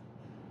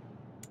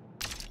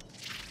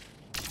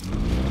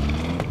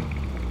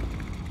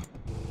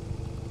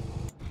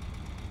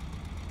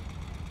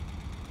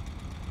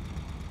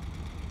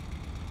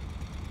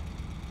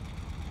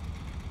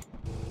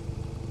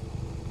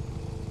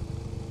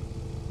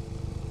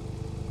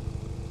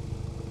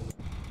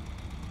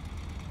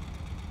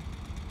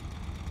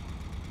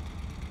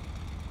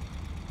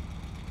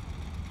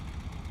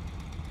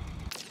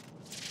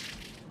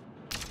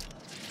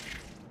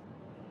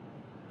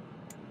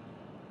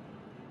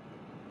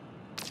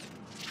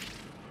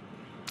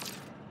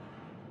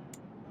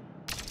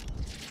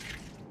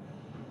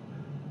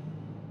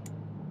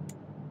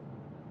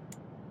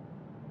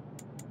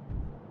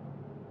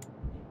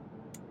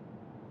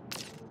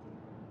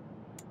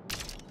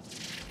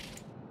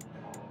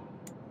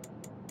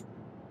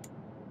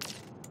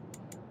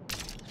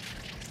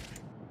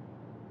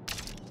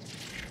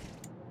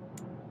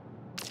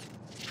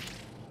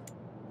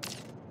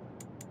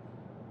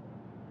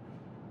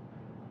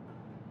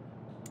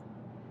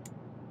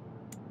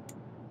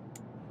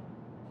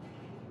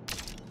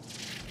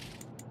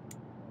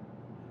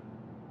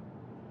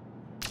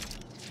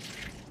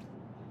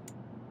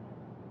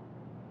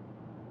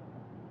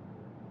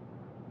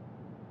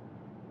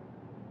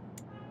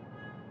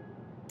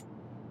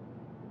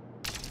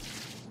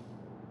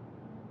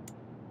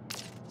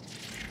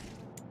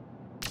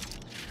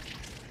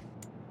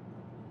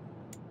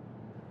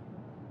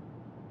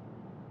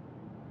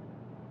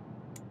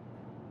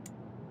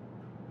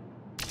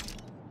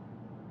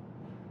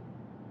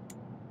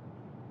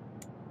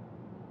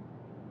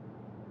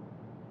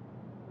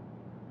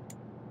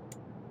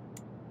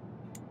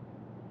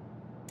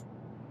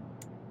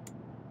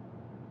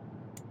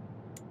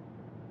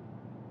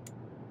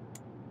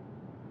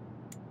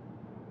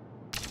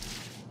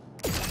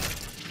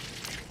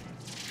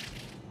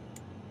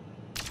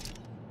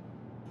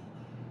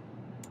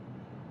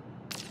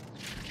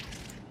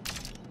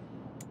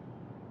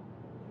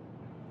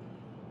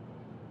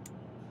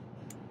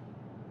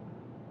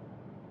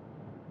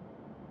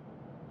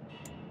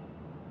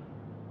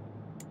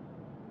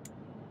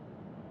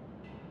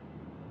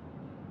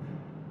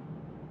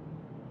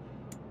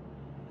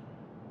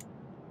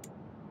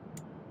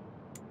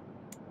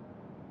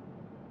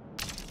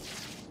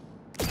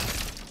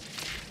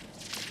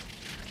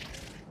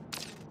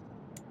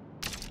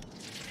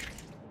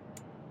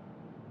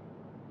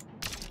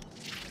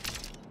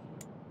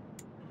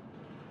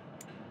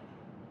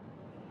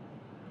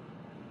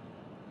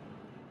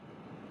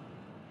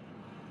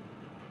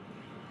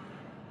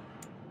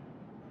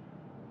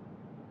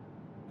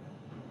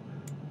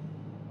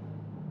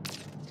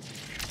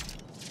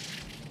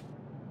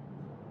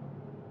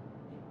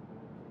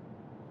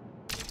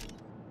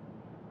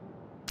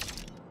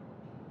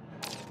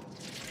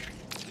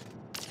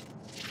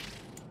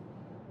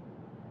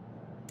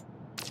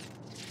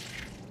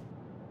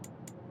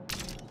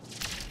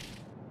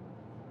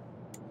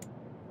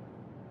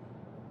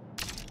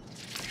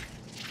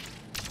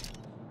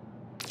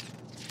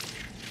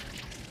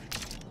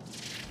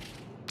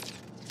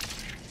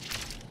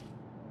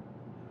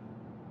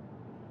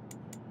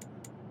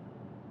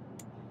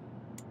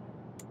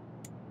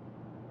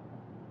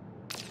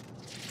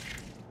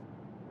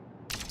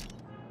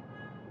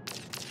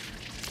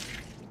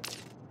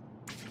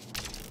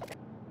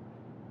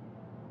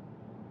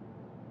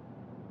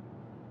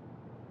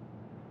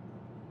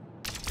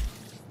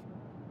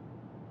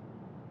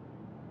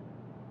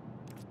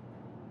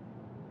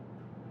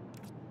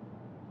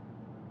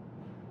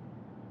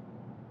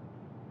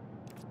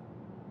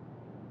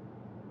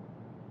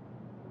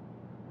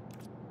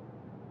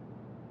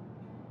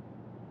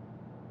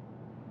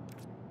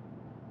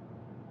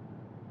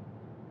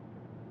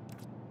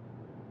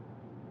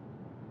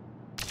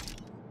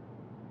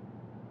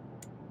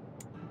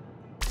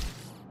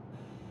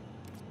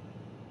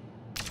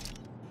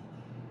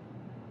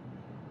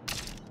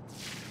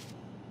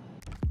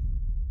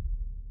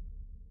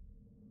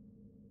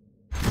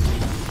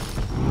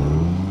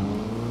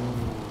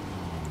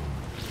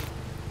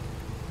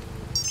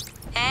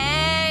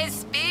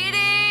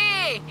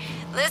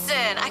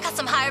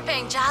 some higher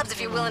paying jobs if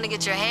you're willing to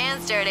get your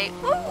hands dirty.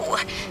 Ooh,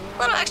 a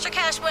little extra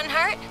cash wouldn't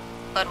hurt.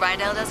 But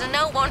Rydell doesn't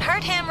know won't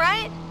hurt him,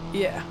 right?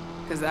 Yeah,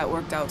 because that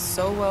worked out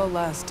so well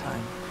last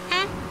time.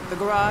 The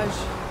garage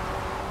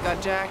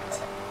got jacked,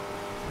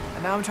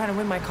 and now I'm trying to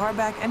win my car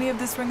back. Any of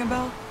this ring a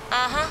bell?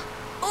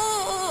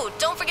 Ooh,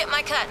 don't forget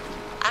my cut.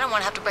 I don't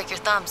want to have to break your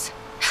thumbs.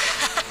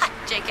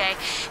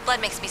 JK, blood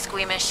makes me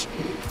squeamish.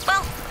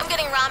 Well, I'm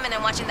getting ramen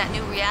and watching that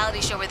new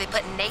reality show where they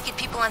put naked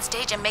people on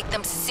stage and make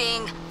them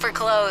sing for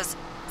clothes.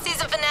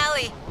 Season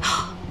finale.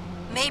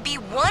 Maybe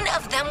one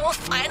of them will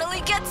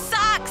finally get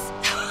socks.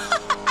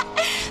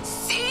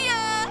 See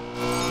ya!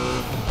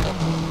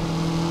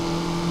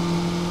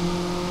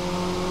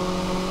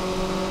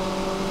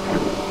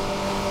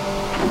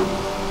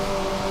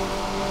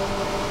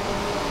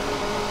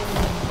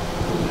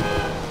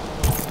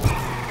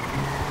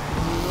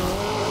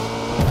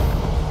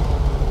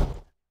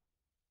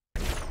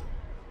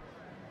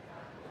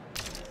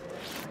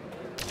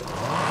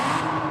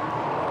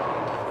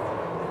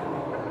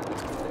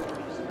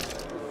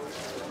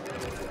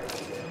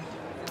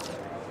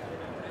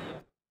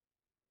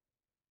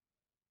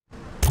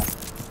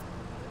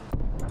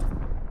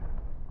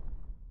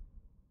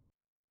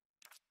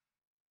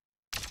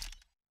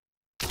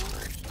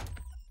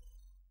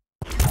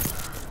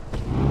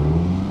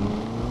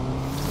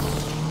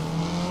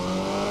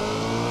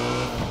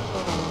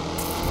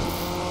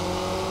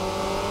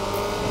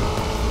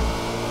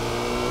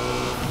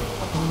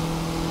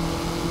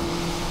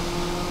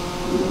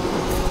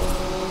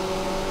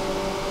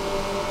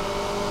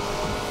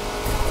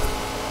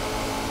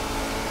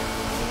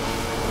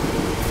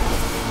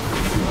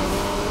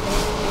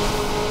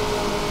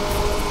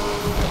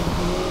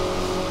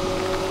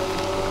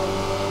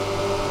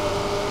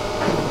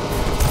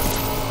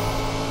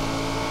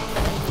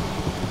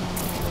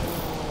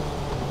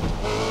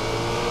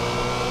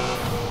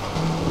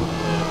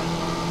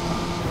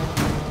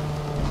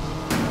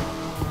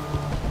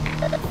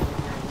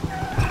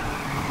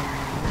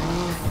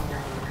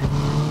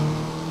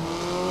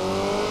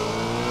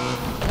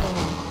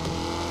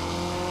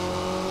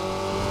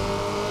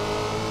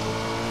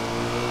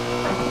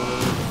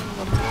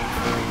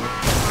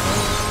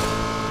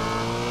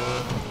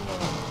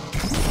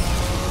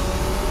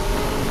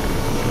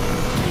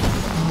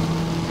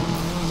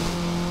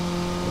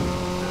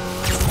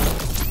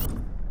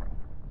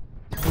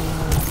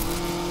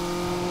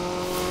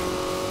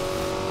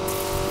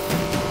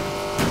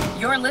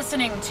 You're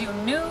listening to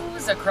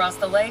News Across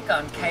the Lake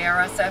on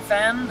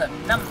KRS-FM, the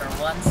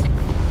 #1 station.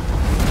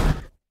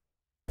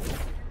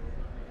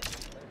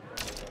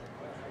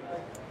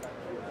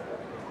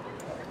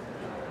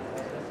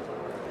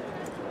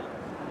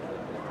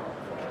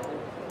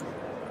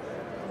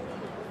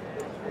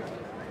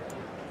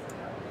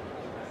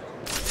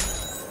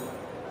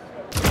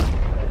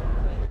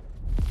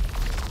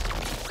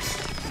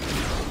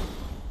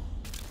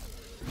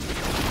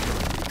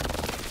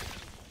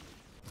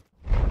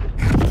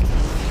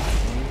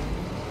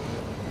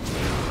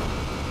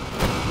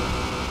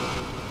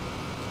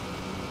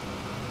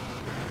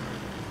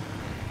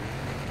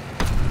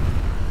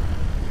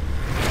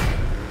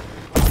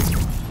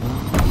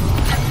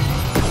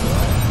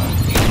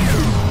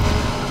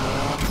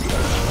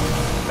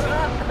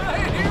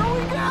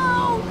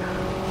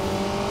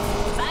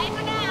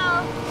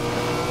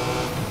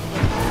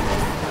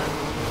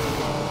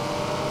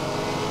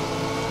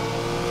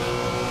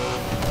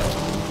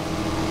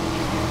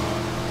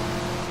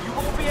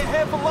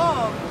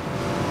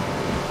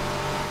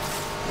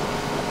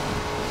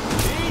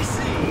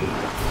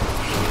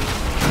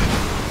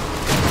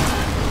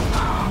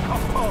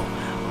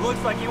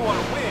 Looks like you want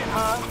to win,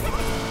 huh?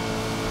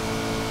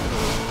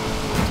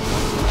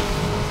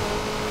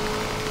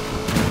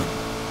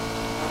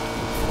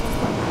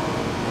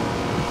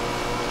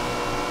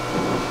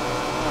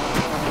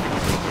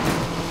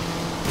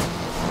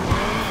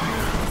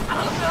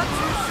 I'm not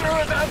too sure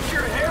about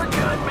your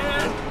haircut,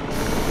 man.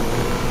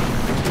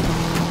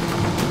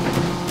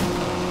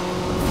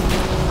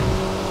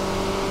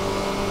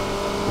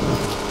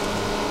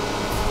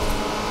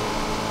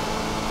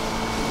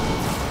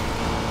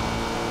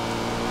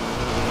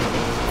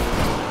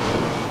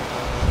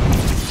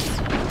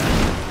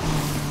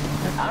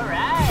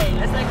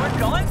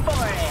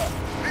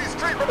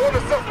 On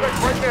the suspect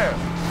right now.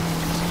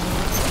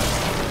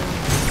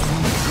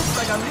 Looks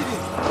like I'm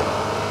leaving.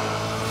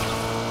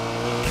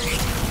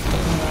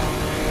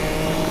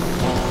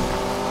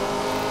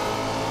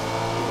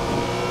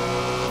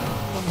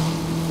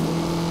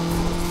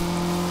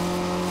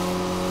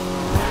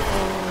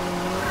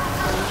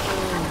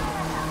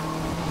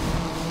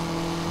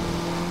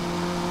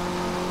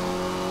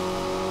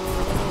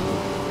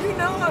 You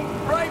know I'm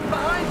right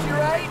behind you,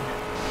 right?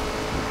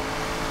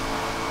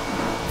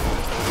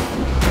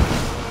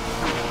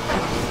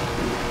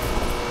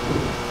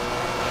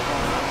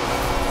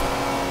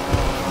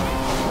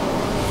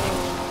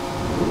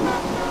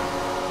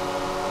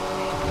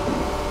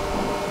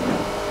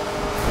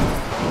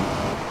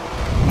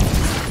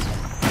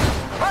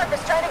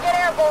 Trying to get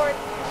airborne.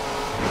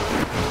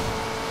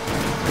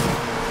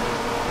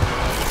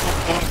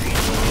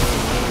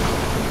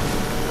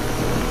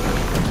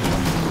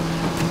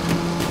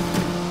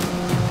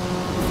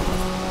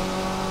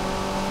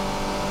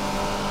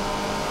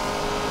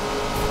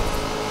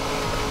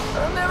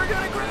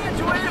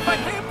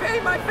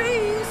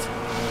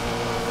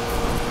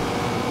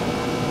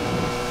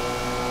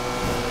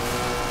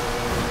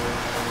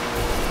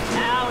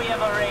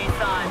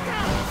 race on.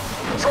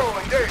 Control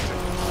engaged.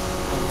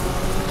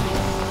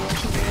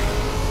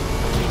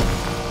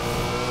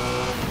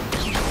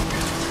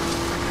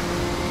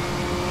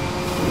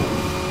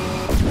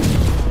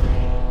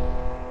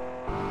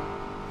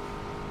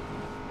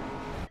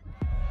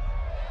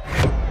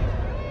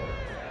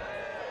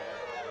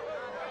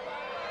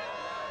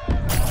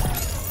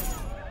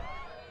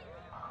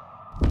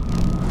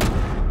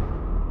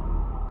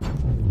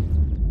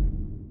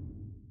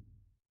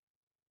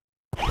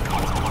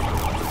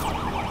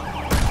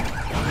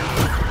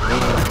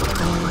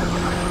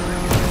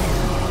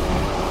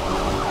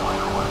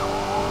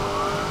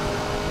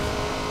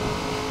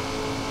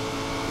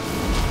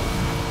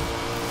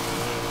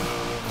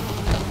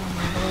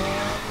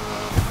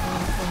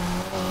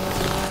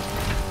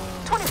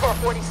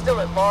 Still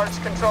at large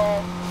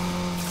control.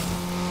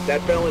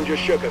 That felon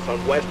just shook us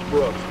on West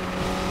Brooks.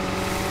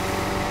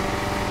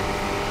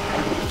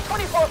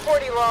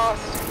 2440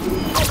 lost.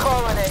 I'm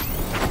calling it.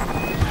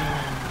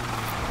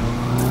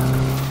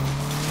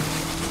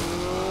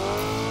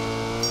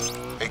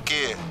 Hey,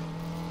 kid.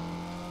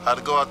 How'd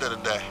it go out there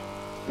today?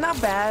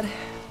 Not bad.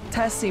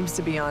 Tess seems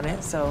to be on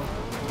it, so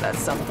that's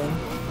something.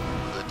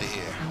 Good to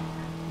hear.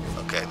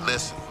 Okay,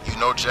 listen. You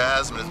know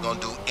Jasmine is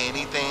gonna do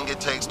anything it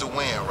takes to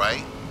win,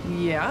 right?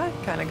 Yeah,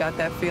 kinda got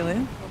that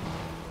feeling.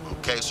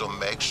 Okay, so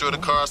make sure the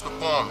car's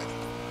performing.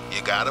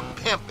 You gotta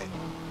pimp it.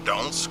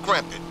 Don't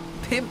scrimp it.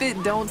 Pimp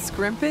it, don't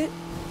scrimp it?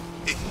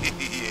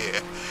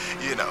 Yeah,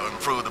 you know,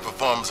 improve the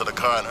performance of the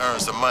car and earn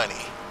some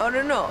money. Oh,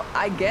 no,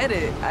 I get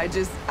it.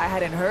 I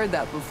hadn't heard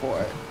that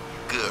before.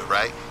 Good,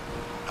 right?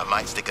 I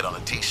might stick it on a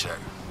t-shirt.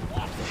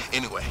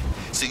 Anyway,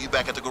 see you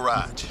back at the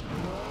garage.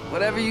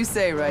 Whatever you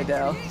say,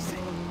 Rydell.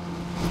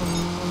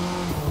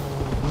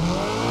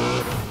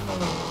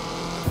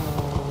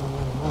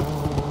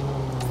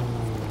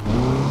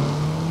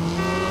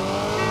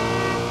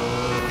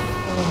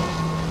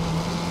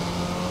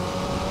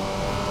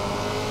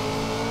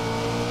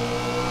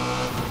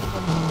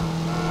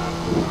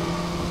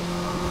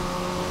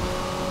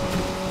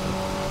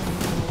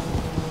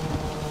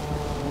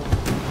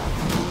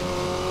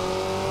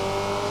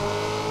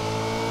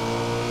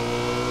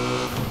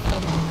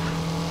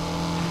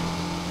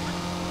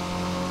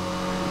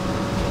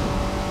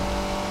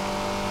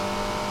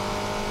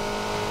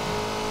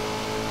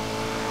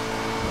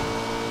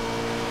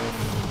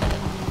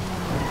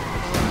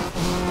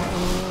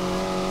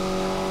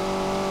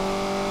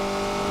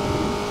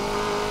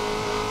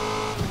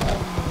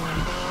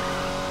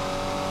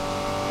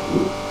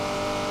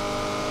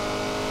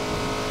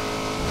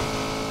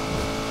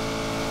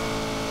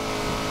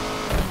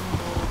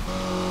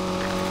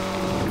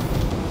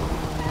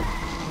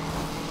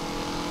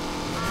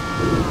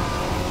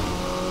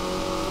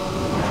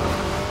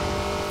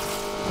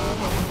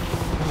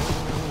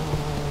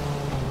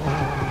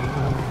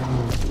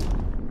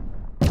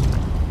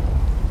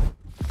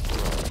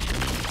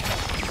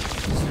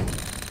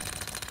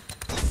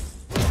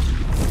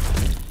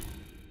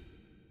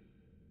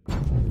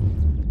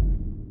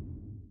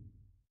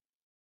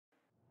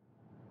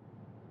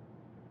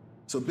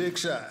 So, Big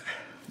Shot,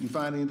 you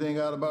find anything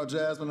out about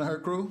Jasmine and her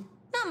crew?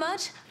 Not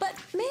much, but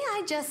may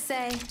I just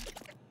say,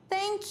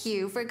 thank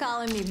you for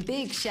calling me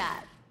Big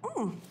Shot.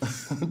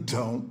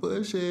 Don't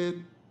push it.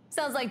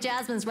 Sounds like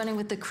Jasmine's running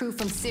with the crew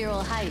from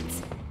Cyril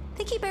Heights.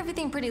 They keep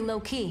everything pretty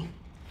low-key.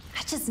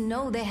 I just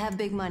know they have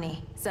big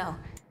money, so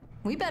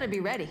we better be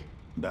ready.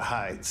 The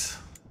Heights.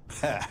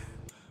 Ha.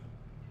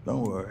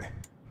 Don't worry.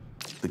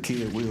 The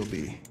kid will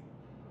be.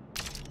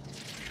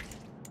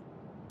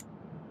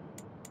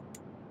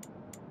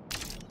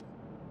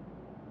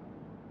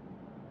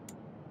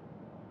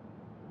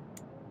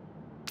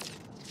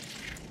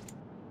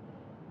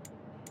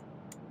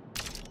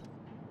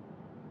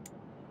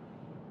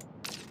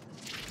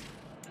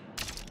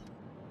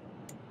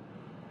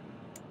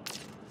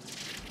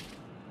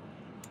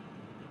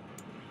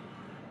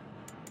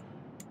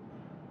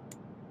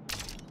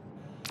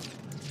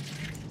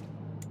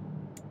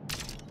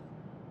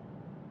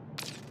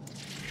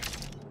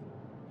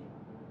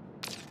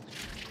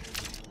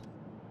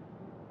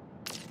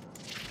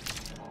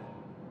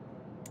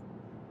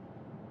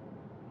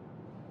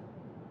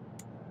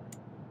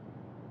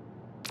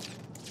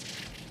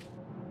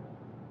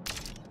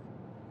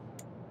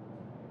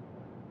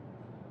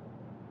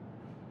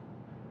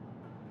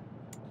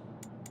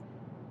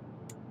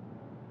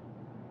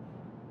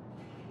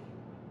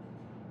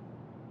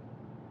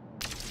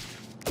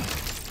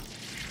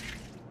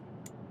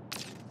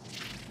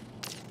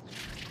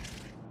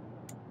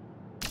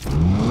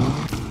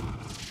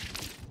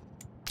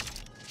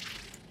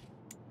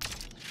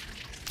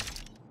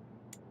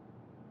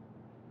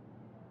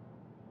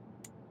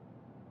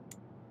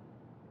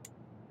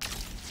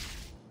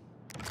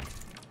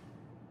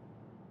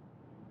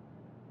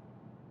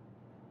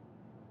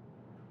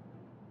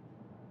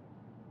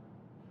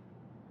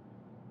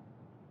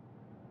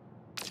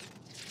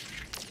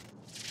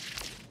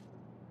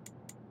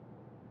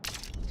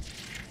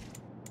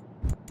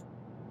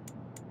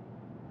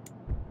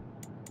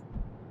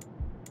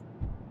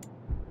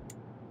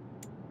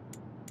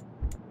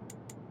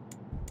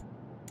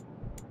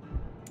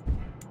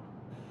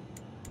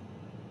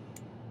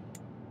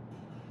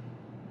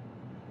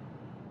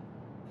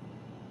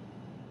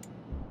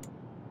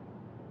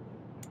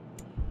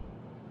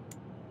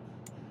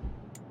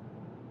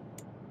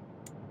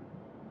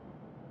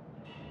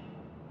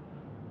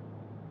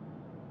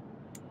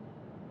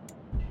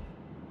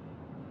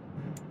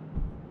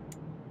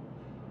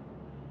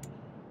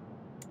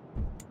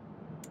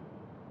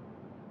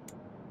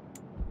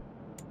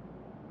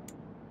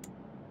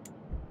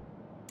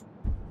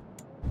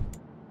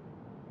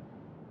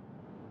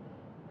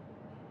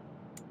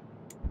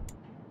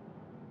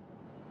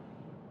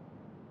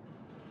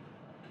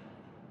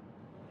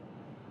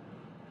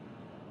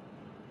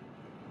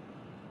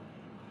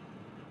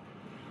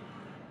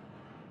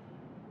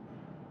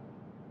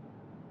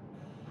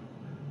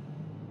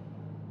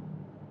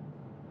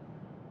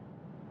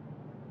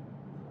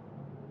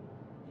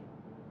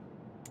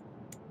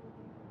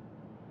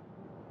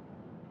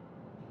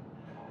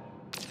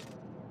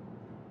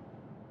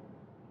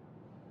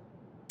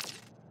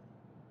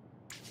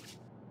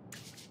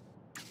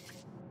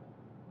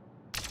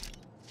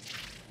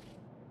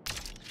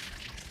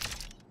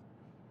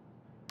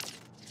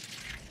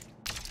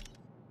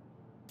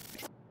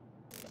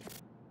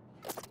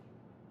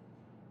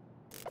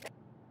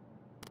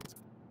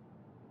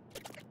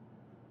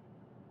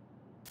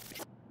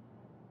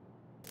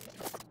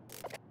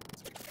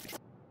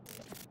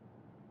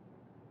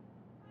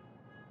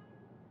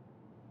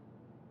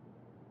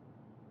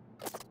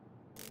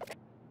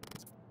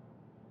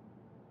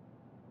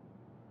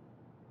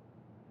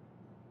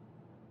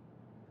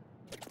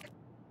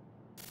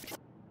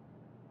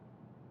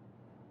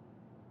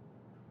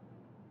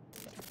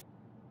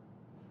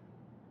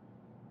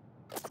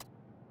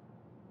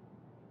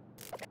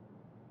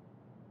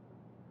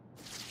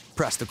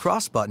 press the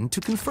cross button to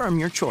confirm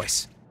your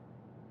choice.